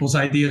other people's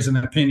ideas and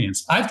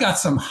opinions. I've got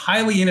some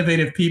highly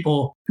innovative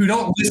people who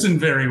don't listen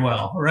very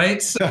well,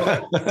 right?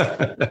 So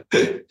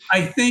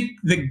I think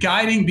the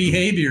guiding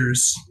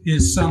behaviors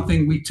is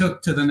something we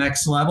took to the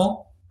next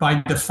level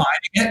by defining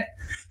it.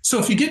 So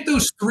if you get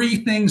those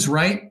 3 things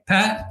right,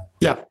 Pat,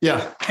 yeah,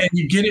 and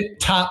you get it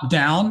top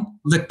down,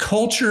 the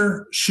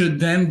culture should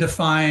then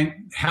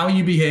define how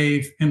you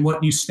behave and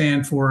what you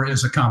stand for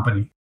as a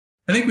company.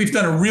 I think we've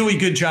done a really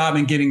good job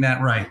in getting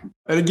that right.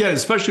 And again,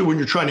 especially when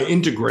you're trying to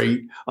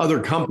integrate other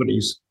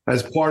companies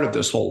as part of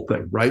this whole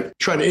thing, right?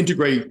 Trying to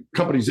integrate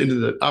companies into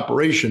the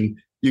operation,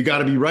 you got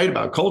to be right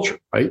about culture,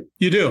 right?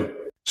 You do.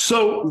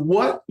 So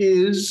what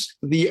is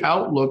the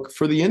outlook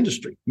for the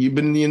industry? You've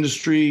been in the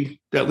industry,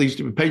 at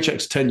least with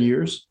Paychex, 10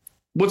 years.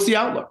 What's the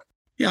outlook?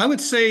 Yeah, I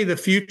would say the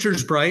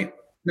future's bright.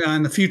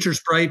 And the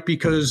future's bright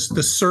because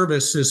the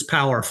service is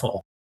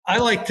powerful. I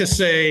like to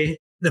say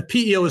the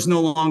PEO is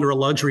no longer a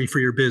luxury for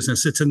your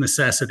business. It's a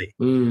necessity.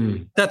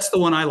 That's the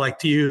one I like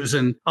to use.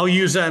 And I'll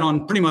use that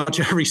on pretty much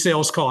every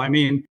sales call.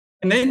 And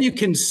then you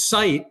can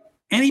cite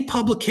any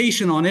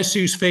publication on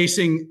issues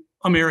facing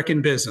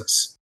American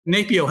business.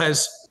 NAPEO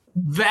has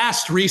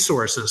vast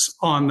resources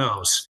on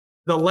those.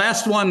 The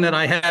last one that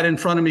I had in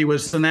front of me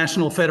was the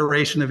National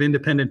Federation of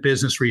Independent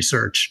Business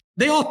Research.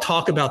 They all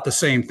talk about the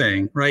same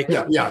thing, right?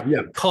 Yeah.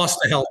 Cost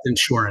of health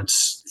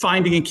insurance,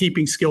 finding and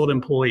keeping skilled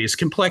employees,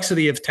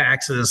 complexity of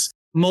taxes,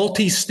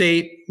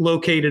 multi-state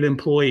located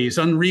employees,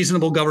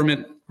 unreasonable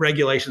government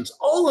regulations,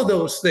 all of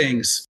those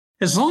things.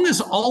 As long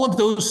as all of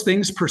those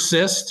things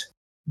persist,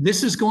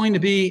 this is going to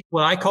be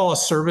what I call a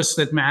service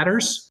that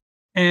matters.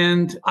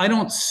 And I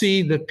don't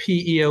see the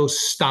PEO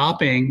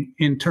stopping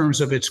in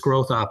terms of its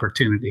growth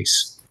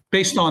opportunities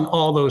based on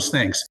all those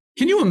things.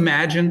 Can you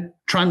imagine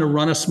trying to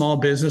run a small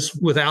business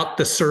without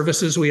the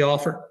services we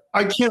offer?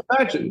 I can't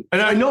imagine.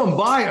 And I know I'm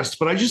biased,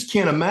 but I just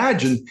can't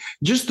imagine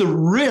just the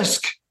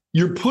risk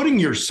you're putting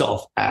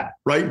yourself at,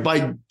 right?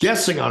 By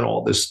guessing on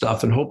all this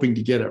stuff and hoping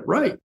to get it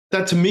right.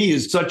 That to me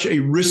is such a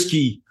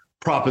risky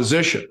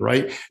proposition,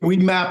 right? We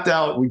mapped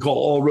out, we call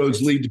all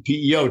roads lead to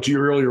PEO, to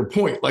your earlier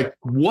point. Like,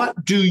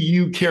 what do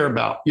you care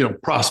about?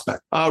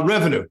 Prospect,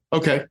 revenue.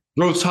 Okay.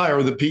 Growth's higher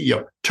with the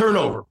PEO.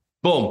 Turnover.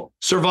 Boom.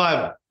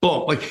 Survival.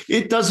 Boom. Like,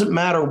 it doesn't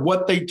matter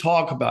what they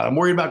talk about. I'm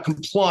worried about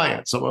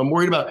compliance. I'm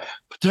worried about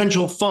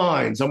potential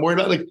fines. I'm worried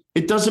about,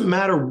 it doesn't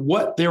matter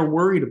what they're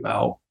worried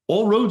about.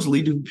 All roads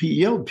lead to the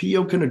PEO.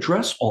 PEO can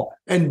address all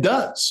and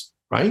does,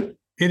 right?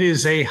 It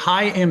is a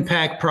high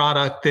impact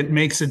product that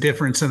makes a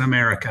difference in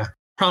America.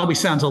 Probably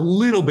sounds a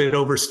little bit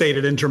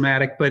overstated and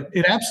dramatic, but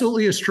it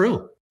absolutely is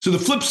true. So the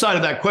flip side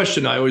of that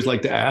question I always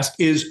like to ask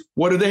is,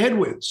 what are the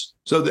headwinds?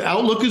 So the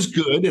outlook is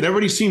good and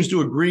everybody seems to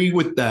agree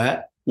with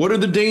that. What are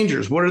the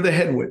dangers? What are the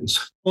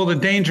headwinds? Well, the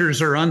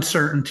dangers are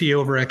uncertainty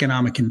over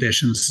economic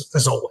conditions,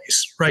 as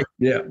always, right?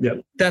 Yeah.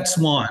 That's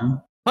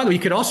one. By the way,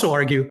 you could also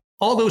argue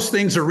all those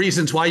things are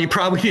reasons why you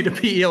probably need a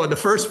PEO in the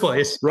first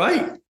place.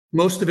 Right.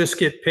 Most of us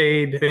get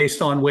paid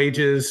based on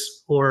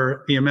wages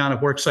or the amount of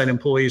worksite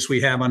employees we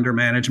have under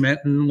management.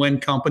 And when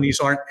companies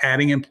aren't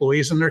adding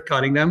employees and they're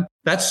cutting them,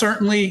 that's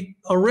certainly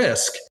a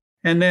risk.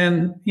 And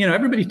then,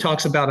 everybody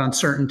talks about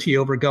uncertainty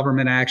over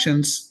government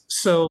actions.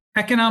 So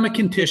economic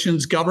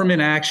conditions,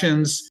 government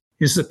actions,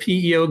 is the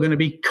PEO going to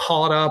be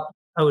caught up?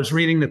 I was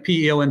reading the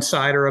PEO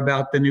Insider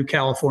about the new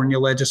California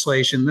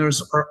legislation.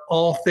 Those are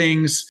all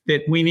things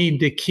that we need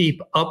to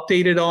keep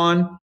updated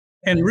on.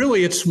 And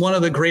really, it's one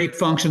of the great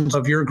functions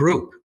of your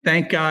group.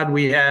 Thank God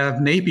we have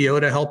NAPEO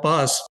to help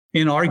us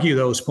argue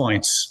those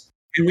points.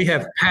 And we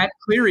have Pat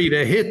Cleary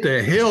to hit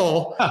the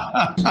hill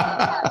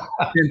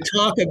and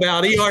talk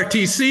about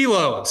ERTC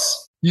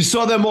loans. You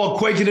saw them all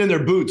quaking in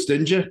their boots,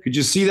 didn't you? Could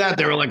you see that?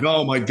 They were like,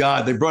 oh my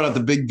God, they brought out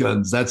the big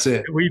guns. That's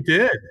it. We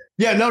did.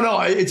 Yeah, no.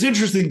 It's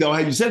interesting, though, how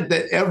you said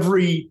that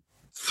every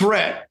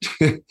threat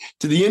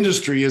to the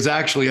industry is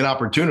actually an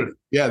opportunity.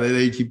 Yeah,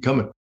 they keep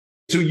coming.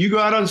 So you go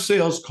out on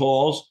sales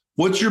calls.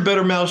 What's your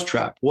better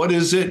mousetrap? What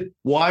is it?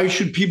 Why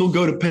should people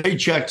go to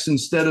Paychex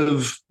instead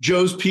of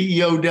Joe's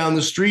PEO down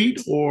the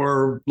street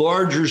or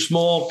large or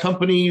small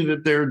company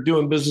that they're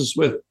doing business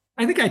with?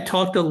 I think I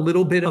talked a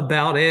little bit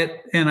about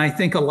it, and I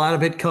think a lot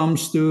of it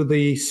comes through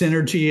the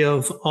synergy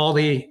of all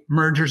the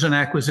mergers and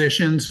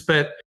acquisitions.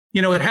 But,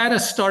 it had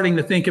us starting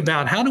to think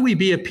about how do we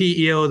be a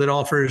PEO that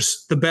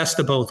offers the best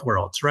of both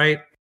worlds, right?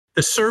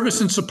 The service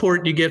and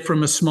support you get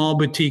from a small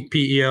boutique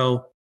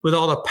PEO with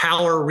all the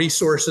power,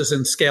 resources,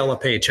 and scale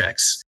of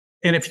Paychex.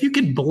 And if you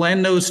could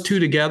blend those two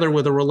together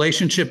with a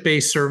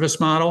relationship-based service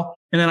model,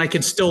 and then I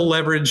could still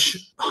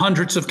leverage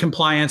hundreds of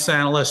compliance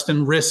analysts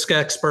and risk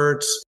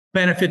experts,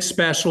 benefit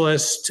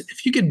specialists.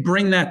 If you could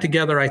bring that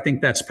together, I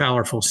think that's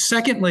powerful.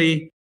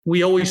 Secondly,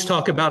 we always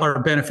talk about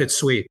our benefit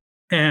suite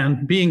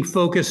and being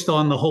focused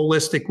on the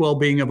holistic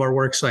well-being of our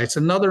work sites.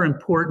 Another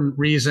important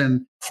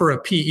reason for a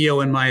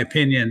PEO, in my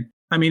opinion.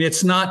 I mean,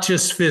 it's not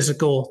just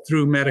physical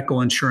through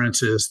medical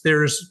insurances.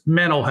 There's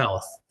mental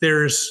health.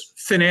 There's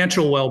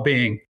financial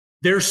well-being.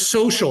 There's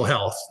social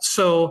health.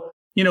 So,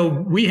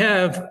 we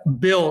have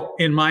built,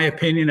 in my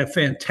opinion, a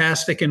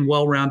fantastic and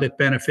well-rounded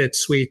benefit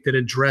suite that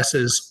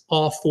addresses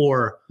all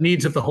four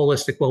needs of the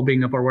holistic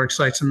well-being of our work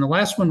sites. And the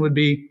last one would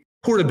be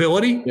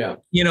portability. Yeah.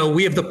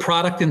 We have the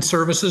product and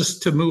services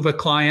to move a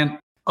client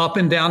up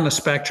and down the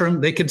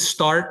spectrum. They could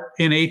start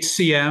in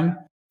HCM.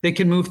 They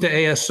can move to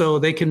ASO.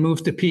 They can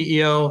move to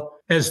PEO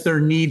as their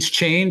needs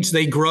change.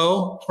 They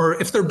grow, or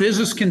if their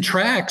business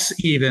contracts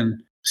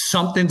even,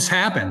 something's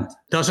happened.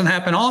 Doesn't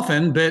happen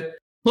often, but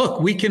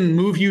look, we can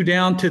move you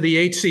down to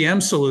the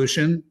HCM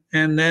solution.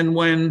 And then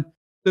when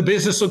the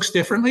business looks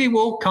differently,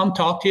 we'll come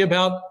talk to you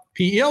about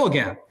PEO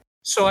again.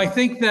 So I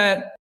think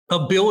that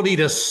ability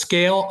to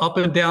scale up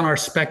and down our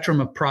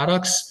spectrum of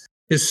products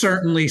is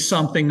certainly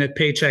something that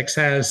Paychex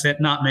has that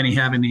not many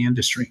have in the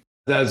industry.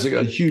 That's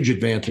a huge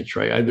advantage,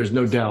 right? There's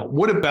no doubt.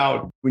 What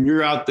about when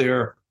you're out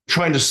there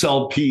trying to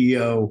sell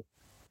PEO?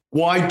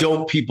 Why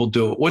don't people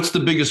do it? What's the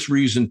biggest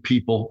reason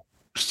people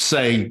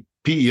say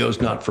PEO is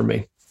not for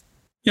me?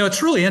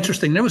 It's really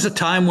interesting. There was a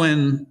time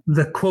when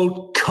the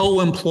quote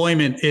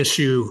co-employment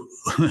issue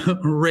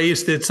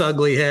raised its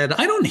ugly head.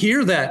 I don't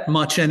hear that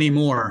much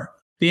anymore.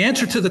 The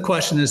answer to the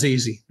question is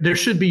easy. There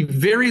should be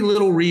very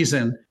little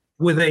reason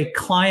with a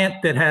client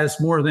that has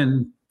more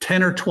than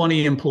 10 or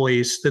 20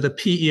 employees that a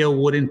PEO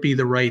wouldn't be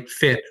the right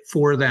fit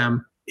for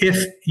them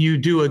if you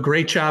do a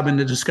great job in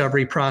the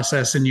discovery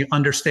process and you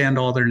understand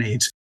all their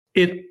needs.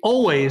 It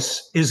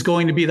always is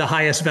going to be the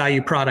highest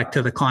value product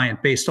to the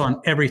client based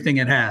on everything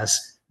it has.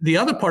 The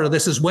other part of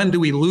this is, when do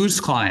we lose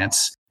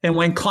clients? And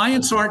when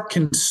clients aren't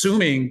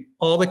consuming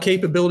all the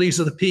capabilities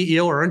of the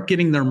PEO or aren't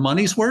getting their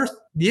money's worth,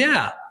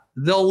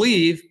 they'll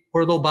leave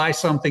or they'll buy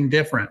something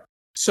different.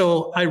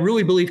 So I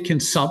really believe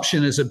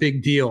consumption is a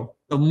big deal.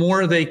 The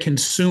more they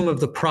consume of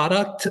the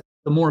product,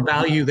 the more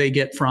value they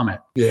get from it.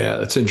 Yeah,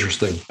 that's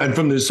interesting. And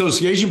from the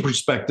association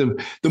perspective,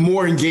 the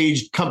more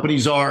engaged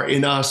companies are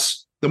in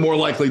us, the more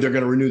likely they're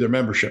going to renew their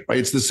membership, right?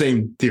 It's the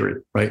same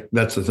theory, right?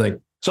 That's the thing.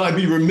 So I'd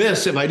be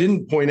remiss if I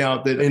didn't point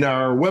out that in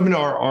our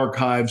webinar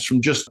archives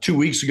from just 2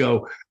 weeks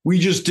ago, we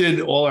just did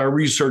all our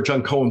research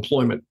on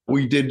co-employment.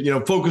 We did,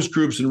 focus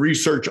groups and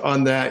research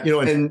on that,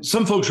 and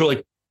some folks were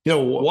like,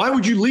 why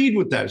would you lead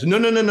with that? So,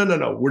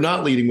 no. We're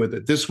not leading with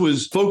it. This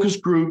was focus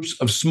groups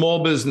of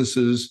small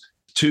businesses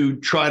to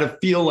try to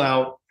feel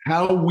out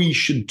how we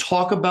should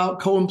talk about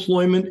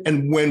co-employment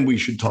and when we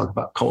should talk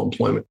about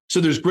co-employment.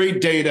 So there's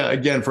great data.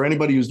 Again, for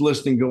anybody who's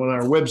listening, go on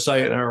our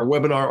website and our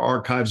webinar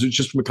archives. It's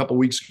just from a couple of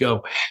weeks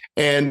ago.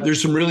 And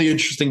there's some really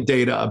interesting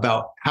data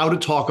about how to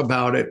talk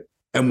about it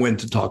and when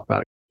to talk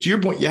about it. To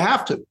your point, you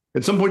have to.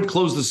 At some point to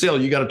close the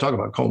sale, you got to talk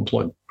about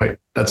co-employment, right?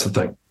 That's the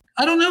thing.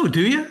 I don't know.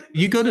 Do you?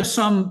 You go to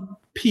some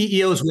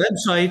PEO's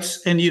websites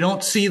and you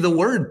don't see the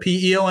word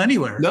PEO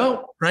anywhere.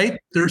 No. Right?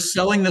 They're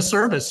selling the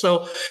service.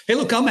 So, hey,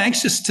 look, I'm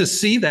anxious to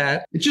see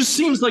that. It just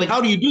seems like,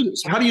 how do you do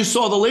this? How do you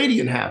saw the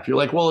lady in half? You're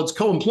like, well, it's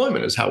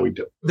co-employment is how we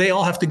do it. They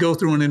all have to go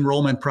through an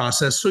enrollment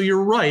process. So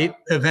you're right.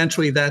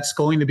 Eventually, that's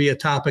going to be a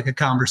topic of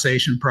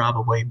conversation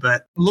probably.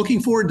 But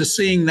looking forward to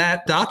seeing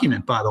that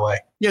document, by the way.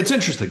 Yeah, it's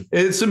interesting.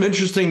 It's some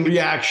interesting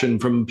reaction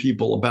from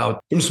people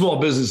from small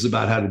businesses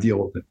about how to deal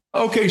with it.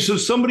 Okay, so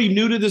somebody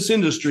new to this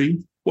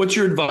industry, what's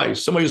your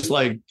advice? Somebody's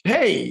like,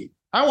 hey,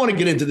 I want to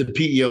get into the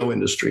PEO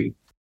industry.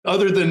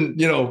 Other than,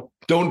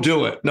 don't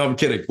do it. No, I'm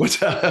kidding.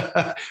 What's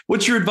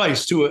your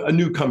advice to a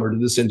newcomer to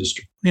this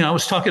industry? I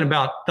was talking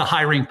about the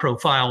hiring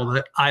profile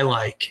that I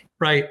like,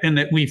 right? And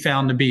that we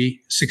found to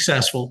be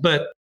successful.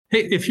 But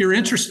hey, if you're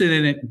interested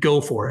in it, go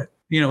for it.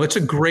 It's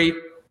a great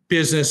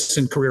business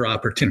and career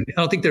opportunity.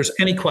 I don't think there's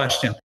any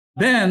question.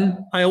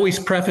 Then I always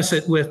preface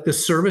it with the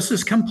service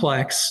is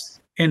complex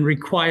and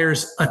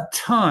requires a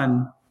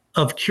ton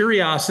of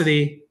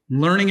curiosity,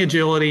 learning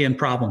agility, and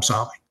problem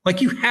solving. Like,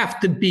 you have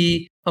to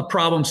be a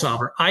problem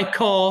solver. I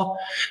call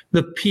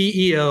the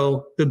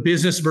PEO the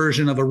business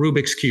version of a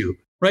Rubik's Cube,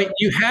 right?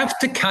 You have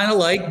to kind of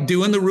like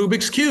doing the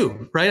Rubik's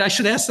Cube, right? I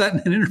should ask that in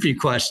an interview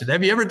question.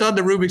 Have you ever done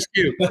the Rubik's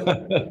Cube?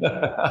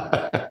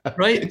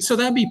 Right? So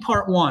that'd be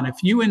part one. If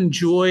you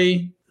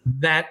enjoy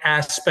that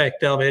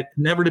aspect of it,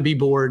 never to be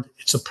bored.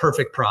 It's a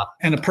perfect product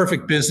and a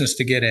perfect business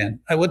to get in.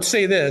 I would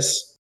say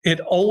this, it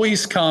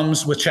always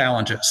comes with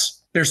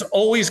challenges. There's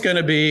always going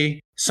to be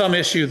some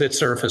issue that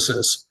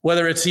surfaces,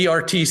 whether it's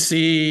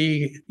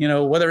ERTC,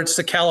 whether it's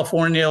the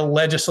California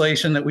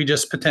legislation that we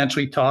just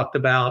potentially talked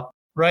about,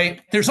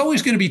 right? There's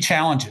always going to be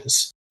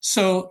challenges.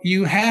 So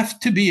you have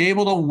to be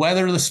able to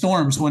weather the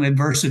storms when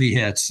adversity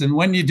hits. And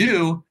when you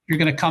do, you're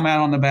going to come out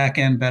on the back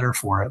end better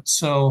for it.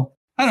 So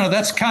I don't know,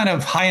 that's kind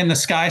of high in the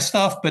sky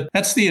stuff, but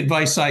that's the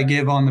advice I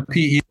give on the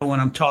PE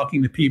when I'm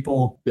talking to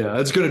people. Yeah,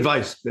 that's good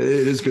advice. It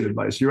is good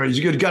advice. You're right.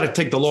 You got to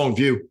take the long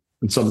view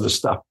in some of this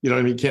stuff. You know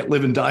what I mean? You can't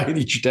live and die in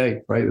each day,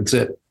 right? That's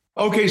it.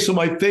 Okay, so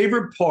my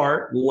favorite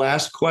part,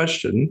 last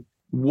question.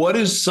 What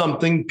is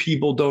something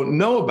people don't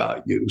know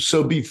about you?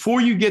 So before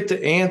you get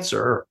to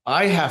answer,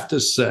 I have to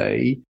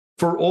say,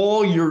 for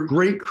all your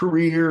great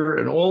career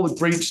and all the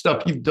great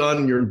stuff you've done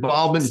and your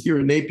involvement here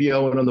at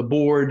NAPEO and on the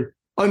board,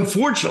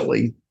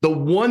 unfortunately, the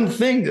one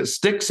thing that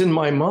sticks in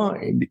my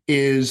mind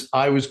is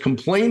I was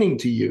complaining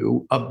to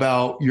you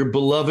about your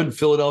beloved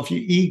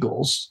Philadelphia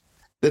Eagles,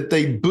 that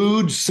they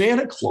booed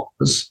Santa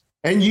Claus,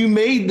 and you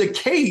made the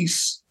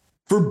case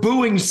for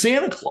booing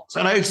Santa Claus.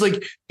 And I was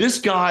like, this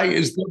guy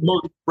is the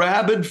most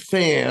rabid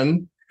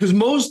fan, because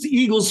most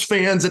Eagles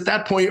fans at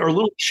that point are a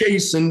little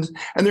chastened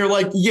and they're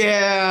like,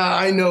 yeah,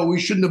 I know we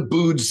shouldn't have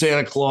booed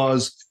Santa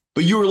Claus.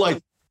 But you were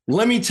like,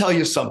 let me tell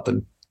you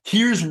something.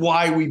 Here's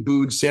why we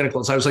booed Santa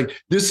Claus. I was like,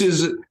 this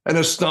is an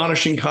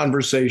astonishing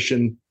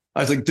conversation.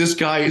 I was like, this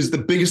guy is the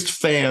biggest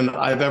fan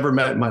I've ever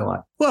met in my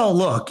life. Well,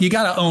 look, you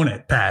got to own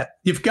it, Pat.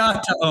 You've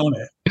got to own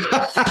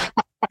it.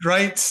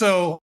 Right?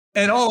 So,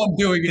 and all I'm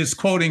doing is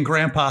quoting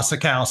Grandpa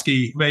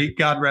Sukalski, may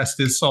God rest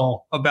his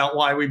soul, about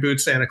why we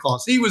booed Santa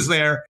Claus. He was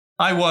there.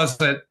 I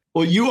wasn't.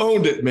 Well, you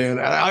owned it, man.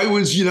 I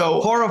was,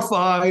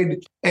 horrified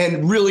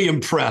and really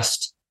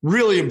impressed.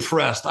 Really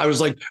impressed. I was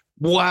like,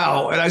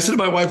 wow. And I said to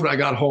my wife when I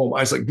got home,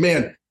 I was like,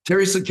 man,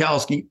 Terry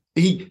Sukalski,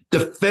 he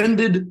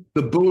defended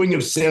the booing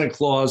of Santa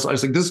Claus. I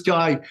was like, this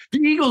guy, the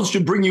Eagles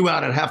should bring you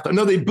out at halftime.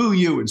 No, they boo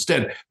you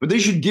instead, but they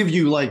should give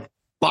you like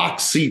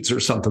box seats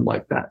or something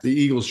like that. The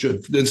Eagles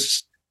should.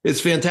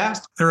 It's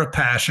fantastic. They're a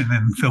passion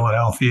in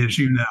Philadelphia, as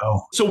you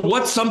know. So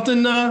what's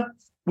something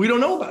we don't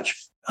know about you?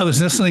 I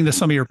was listening to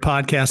some of your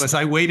podcasts as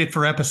I waited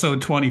for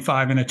episode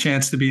 25 and a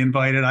chance to be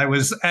invited. I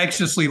was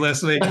anxiously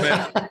listening,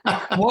 but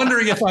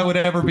wondering if I would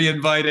ever be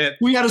invited.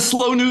 We had a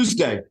slow news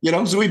day,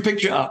 so we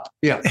picked you up.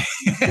 Yeah.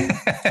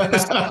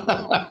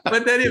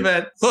 But in any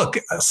event, look,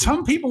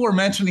 some people were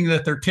mentioning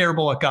that they're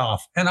terrible at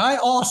golf. And I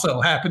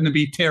also happen to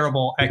be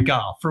terrible at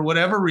golf for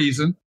whatever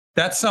reason.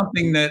 That's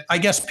something that I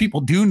guess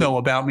people do know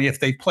about me if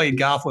they played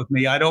golf with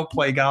me. I don't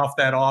play golf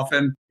that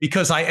often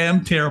because I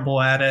am terrible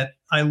at it.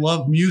 I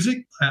love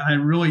music. I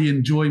really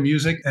enjoy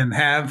music and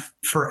have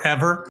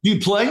forever. You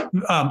play?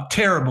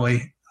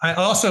 Terribly. I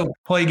also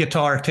play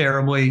guitar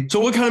terribly. So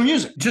what kind of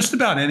music? Just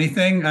about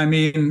anything. I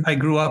mean, I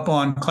grew up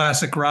on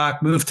classic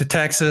rock, moved to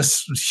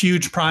Texas,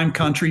 huge prime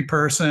country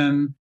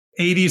person,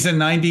 80s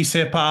and 90s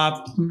hip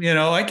hop.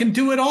 I can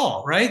do it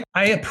all, right?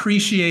 I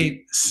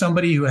appreciate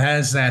somebody who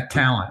has that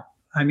talent.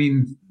 I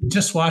mean,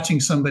 just watching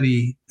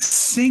somebody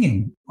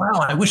singing,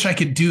 wow, I wish I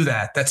could do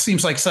that. That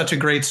seems like such a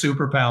great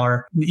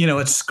superpower.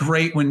 It's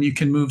great when you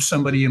can move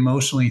somebody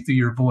emotionally through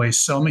your voice.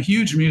 So I'm a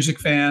huge music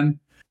fan.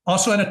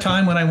 Also at a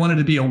time when I wanted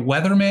to be a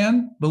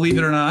weatherman, believe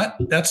it or not.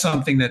 That's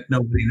something that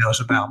nobody knows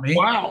about me.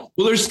 Wow.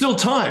 Well, there's still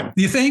time.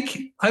 Do you think?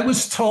 I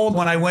was told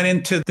when I went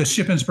into the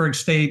Shippensburg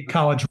State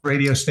College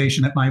radio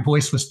station that my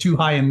voice was too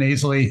high and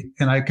nasally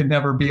and I could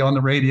never be on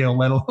the radio,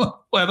 let alone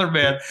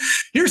weatherman.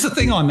 Here's the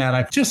thing on that.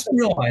 I've just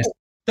realized.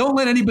 Don't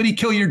let anybody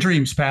kill your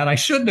dreams, Pat. I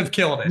shouldn't have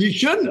killed it. You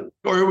shouldn't have.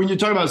 Or when you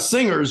talk about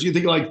singers, you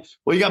think like,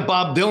 well, you got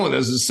Bob Dylan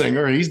as a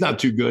singer, and he's not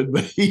too good,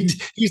 but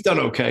he's done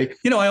okay.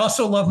 I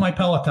also love my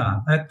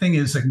Peloton. That thing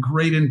is a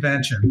great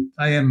invention.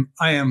 I am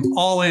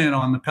all in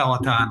on the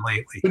Peloton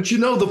lately. But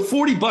the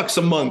 $40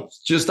 a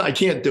month, I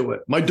can't do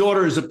it. My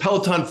daughter is a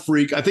Peloton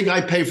freak. I think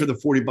I pay for the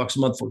 $40 a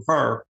month for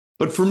her.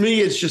 But for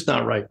me, it's just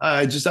not right.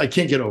 I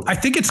can't get over it. I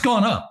think it's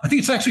gone up. I think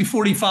it's actually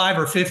 45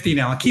 or 50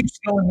 now. It keeps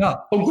going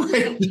up. Oh,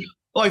 great.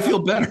 Oh, I feel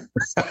better.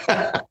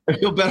 I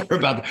feel better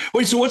about that.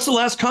 Wait, so what's the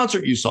last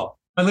concert you saw?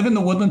 I live in the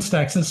Woodlands,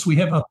 Texas. We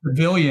have a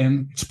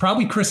pavilion. It's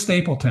probably Chris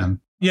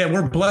Stapleton. Yeah,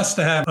 we're blessed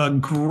to have a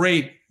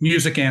great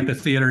music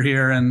amphitheater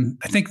here. And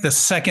I think the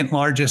second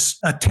largest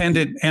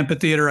attended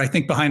amphitheater, I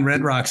think behind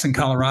Red Rocks in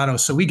Colorado.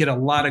 So we get a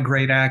lot of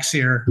great acts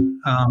here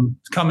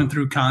coming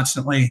through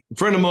constantly. A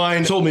friend of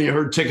mine told me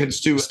her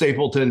tickets to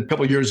Stapleton a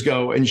couple of years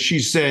ago. And she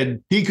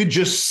said he could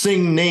just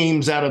sing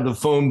names out of the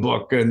phone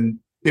book and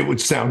it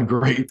would sound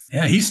great.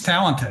 Yeah, he's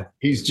talented.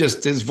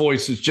 His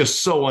voice is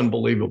just so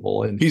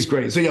unbelievable. And he's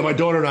great. So yeah, my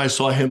daughter and I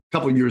saw him a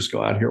couple of years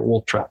ago out here at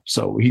Wolf Trap.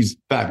 So he's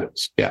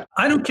fabulous. Yeah.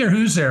 I don't care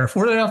who's there. If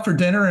we're out for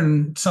dinner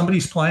and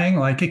somebody's playing,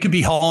 like it could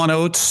be Hall &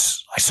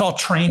 Oates. I saw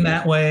Train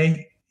that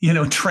way.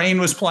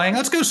 Train was playing.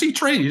 Let's go see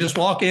Train. You just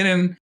walk in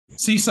and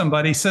see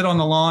somebody, sit on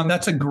the lawn.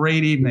 That's a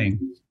great evening.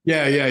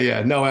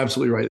 Yeah. No,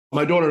 absolutely right.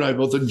 My daughter and I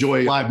both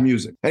enjoy live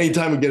music.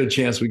 Anytime we get a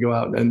chance, we go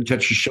out and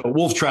catch a show.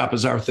 Wolf Trap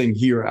is our thing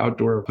here,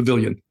 outdoor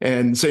pavilion.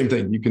 And same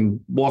thing, you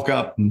can walk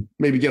up and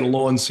maybe get a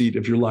lawn seat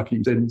if you're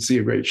lucky and see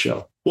a great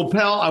show. Well,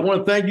 pal, I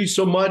want to thank you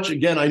so much.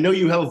 Again, I know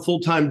you have a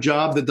full-time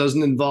job that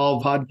doesn't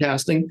involve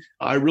podcasting.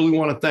 I really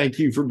want to thank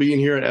you for being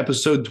here at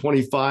episode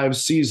 25,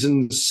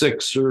 season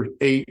 6 or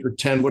 8 or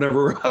 10,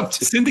 whatever we're up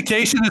to.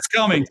 Syndication is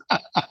coming.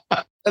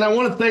 And I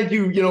want to thank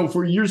you,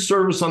 for your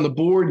service on the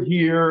board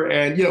here.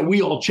 And,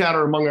 we all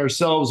chatter among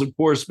ourselves, of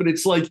course, but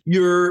it's like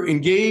you're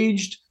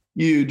engaged.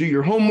 You do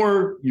your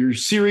homework, you're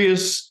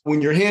serious. When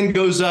your hand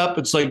goes up,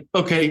 it's like,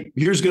 okay,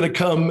 here's going to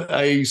come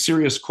a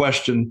serious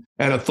question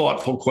and a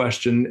thoughtful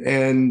question.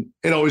 And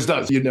it always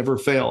does. You never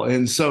fail.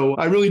 And so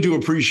I really do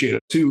appreciate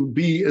it to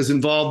be as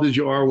involved as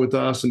you are with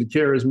us and to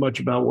care as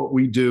much about what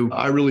we do.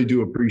 I really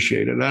do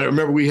appreciate it. And I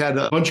remember we had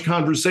a bunch of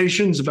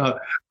conversations about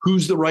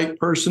who's the right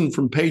person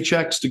from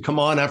Paychex to come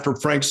on after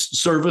Frank's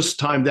service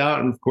timed out.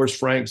 And of course,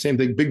 Frank, same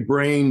thing, big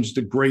brains,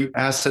 the great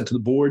asset to the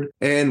board.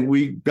 And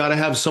we got to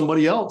have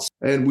somebody else.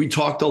 And we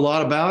talked a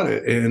lot about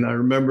it. And I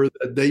remember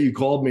that day you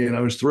called me and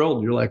I was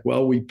thrilled. You're like,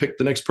 well, we picked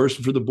the next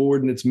person for the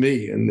board and it's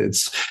me. And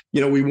it's,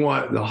 we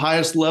want the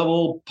highest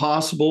level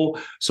possible,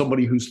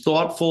 somebody who's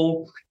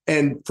thoughtful.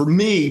 And for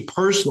me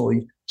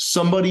personally,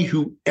 somebody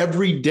who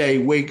every day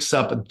wakes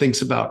up and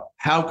thinks about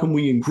how can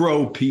we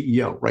grow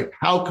PEO, right?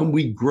 How can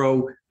we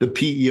grow the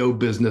PEO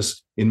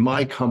business in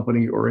my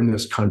company or in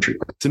this country?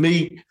 To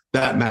me,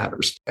 that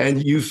matters.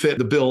 And you fit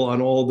the bill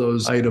on all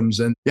those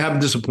items and you haven't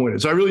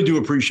disappointed. So I really do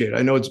appreciate it.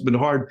 I know it's been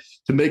hard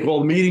to make all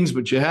the meetings,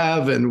 but you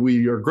have, and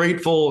we are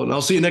grateful. And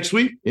I'll see you next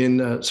week in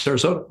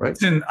Sarasota, right?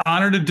 It's an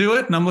honor to do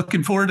it. And I'm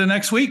looking forward to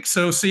next week.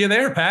 So see you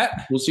there,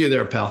 Pat. We'll see you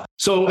there, pal.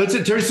 So that's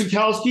it. Terry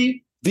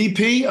Sukalski,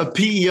 VP of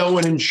PEO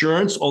and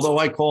Insurance, although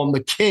I call him the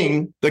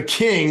king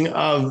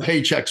of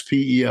Paychex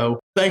PEO.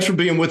 Thanks for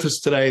being with us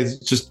today. It's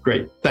just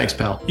great. Thanks,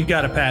 pal. You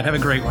got it, Pat. Have a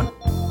great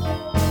one.